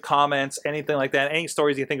 Leave comments, anything like that. Any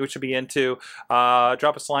stories you think we should be into,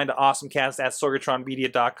 drop us a line to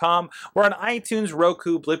awesomecast@sorgatronmedia.com. We're on iTunes,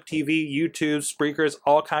 Roku, Blip TV, YouTube, Spreakers,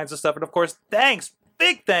 all kinds of stuff. And of course,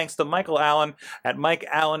 big thanks to Michael Allen at Mike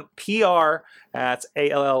Allen PR. That's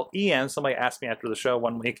ALLEN. Somebody asked me after the show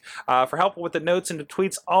one week for help with the notes and the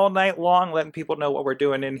tweets all night long, letting people know what we're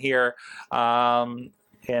doing in here, and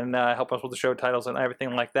help us with the show titles and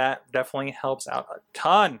everything like that. Definitely helps out a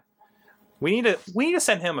ton. We need to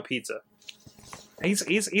send him a pizza.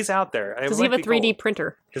 He's out there. Does he have a 3D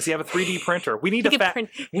printer? Does he have a 3D printer? We need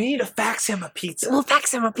to fax him a pizza. We'll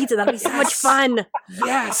fax him a pizza. That'll be so much fun.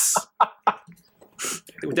 Yes.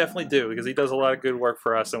 We definitely do, because he does a lot of good work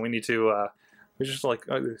for us, and we need to. We're just like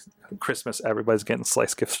Christmas. Everybody's getting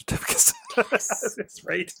slice gift certificates. That's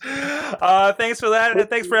right. Thanks for that, and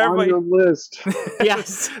thanks for everybody. On your list.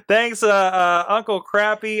 Yes. Thanks, Uncle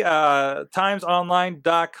Crappy.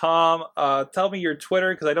 Timesonline.com. Tell me your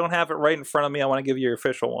Twitter, because I don't have it right in front of me. I want to give you your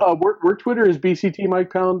official one. Our Twitter is BCT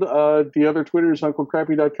Mike Pound. The other Twitter is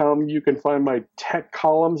UncleCrappy.com. You can find my tech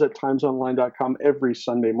columns at timesonline.com every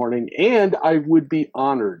Sunday morning, and I would be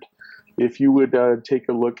honored if you would take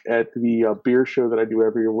a look at the beer show that I do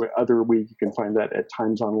every other week. You can find that at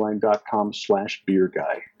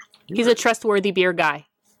timesonline.com/beerguy. He's a trustworthy beer guy.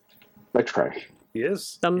 I try. He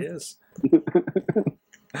is. He is.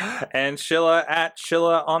 And Shilla at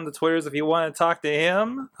Shilla on the Twitters if you want to talk to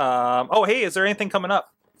him. Hey, is there anything coming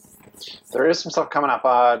up? There is some stuff coming up.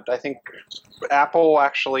 I think Apple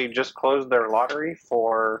actually just closed their lottery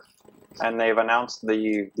and they've announced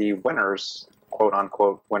the winners, quote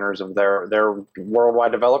unquote winners of their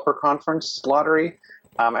Worldwide Developer Conference lottery.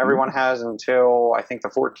 Everyone has until I think the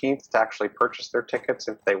 14th to actually purchase their tickets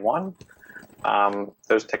if they won.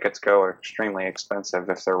 Those tickets go extremely expensive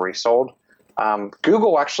if they're resold.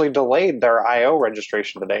 Google actually delayed their I/O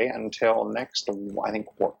registration today until next, I think,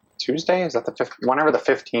 Tuesday? Is that the 5th? Whenever the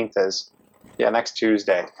 15th is. Yeah, next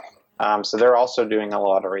Tuesday. So they're also doing a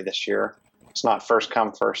lottery this year. It's not first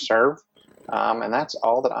come, first serve. And that's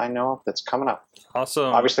all that I know of that's coming up.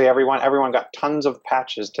 Awesome. Obviously, everyone got tons of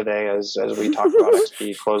patches today as we talked about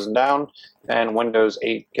XP closing down and Windows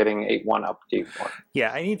 8 getting 8.1 update.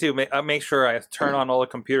 Yeah, I need to make sure I turn on all the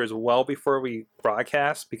computers well before we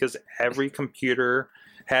broadcast, because every computer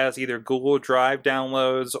has either Google Drive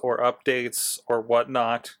downloads or updates or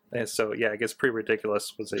whatnot. And so, yeah, it gets pretty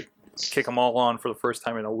ridiculous when they kick them all on for the first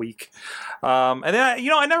time in a week. And then,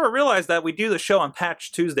 I never realized that we do the show on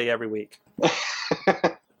Patch Tuesday every week.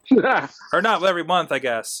 Or not every month, I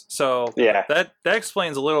guess. So yeah, that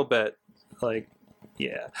explains a little bit. Like,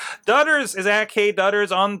 yeah. Dutters is at K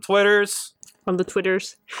Dutters on Twitters. On the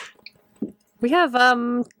Twitters. We have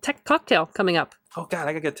Tech Cocktail coming up. Oh, God,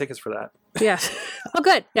 I got to get tickets for that. Yeah. Oh,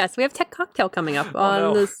 good. Yes, we have Tech Cocktail coming up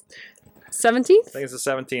on the 17th? I think it's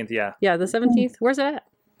the 17th, yeah. Yeah, the 17th. Where's it at?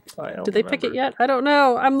 Did they pick it yet? I don't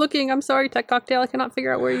know. I'm looking. I'm sorry, Tech Cocktail. I cannot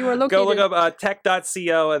figure out where you are located. Go look up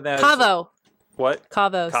tech.co and then... Cavo. What?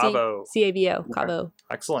 Cavo. Cavo. C-A-V-O. Cavo.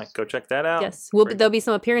 Excellent. Go check that out. Yes. There'll be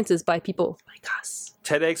some appearances by people like us.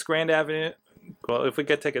 TEDx Grand Avenue. Well, if we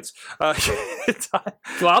get tickets. Well,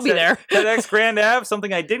 I'll be there. TEDx Grand Ave,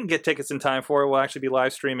 something I didn't get tickets in time for, will actually be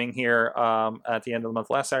live streaming here at the end of the month.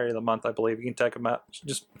 Last Saturday of the month, I believe. You can check them out.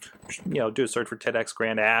 Just, do a search for TEDx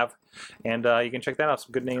Grand Ave. And you can check that out.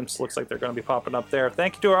 Some good names. Looks like they're going to be popping up there.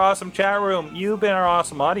 Thank you to our awesome chat room. You've been our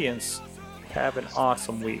awesome audience. Have an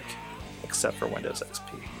awesome week. Except for Windows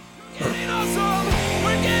XP.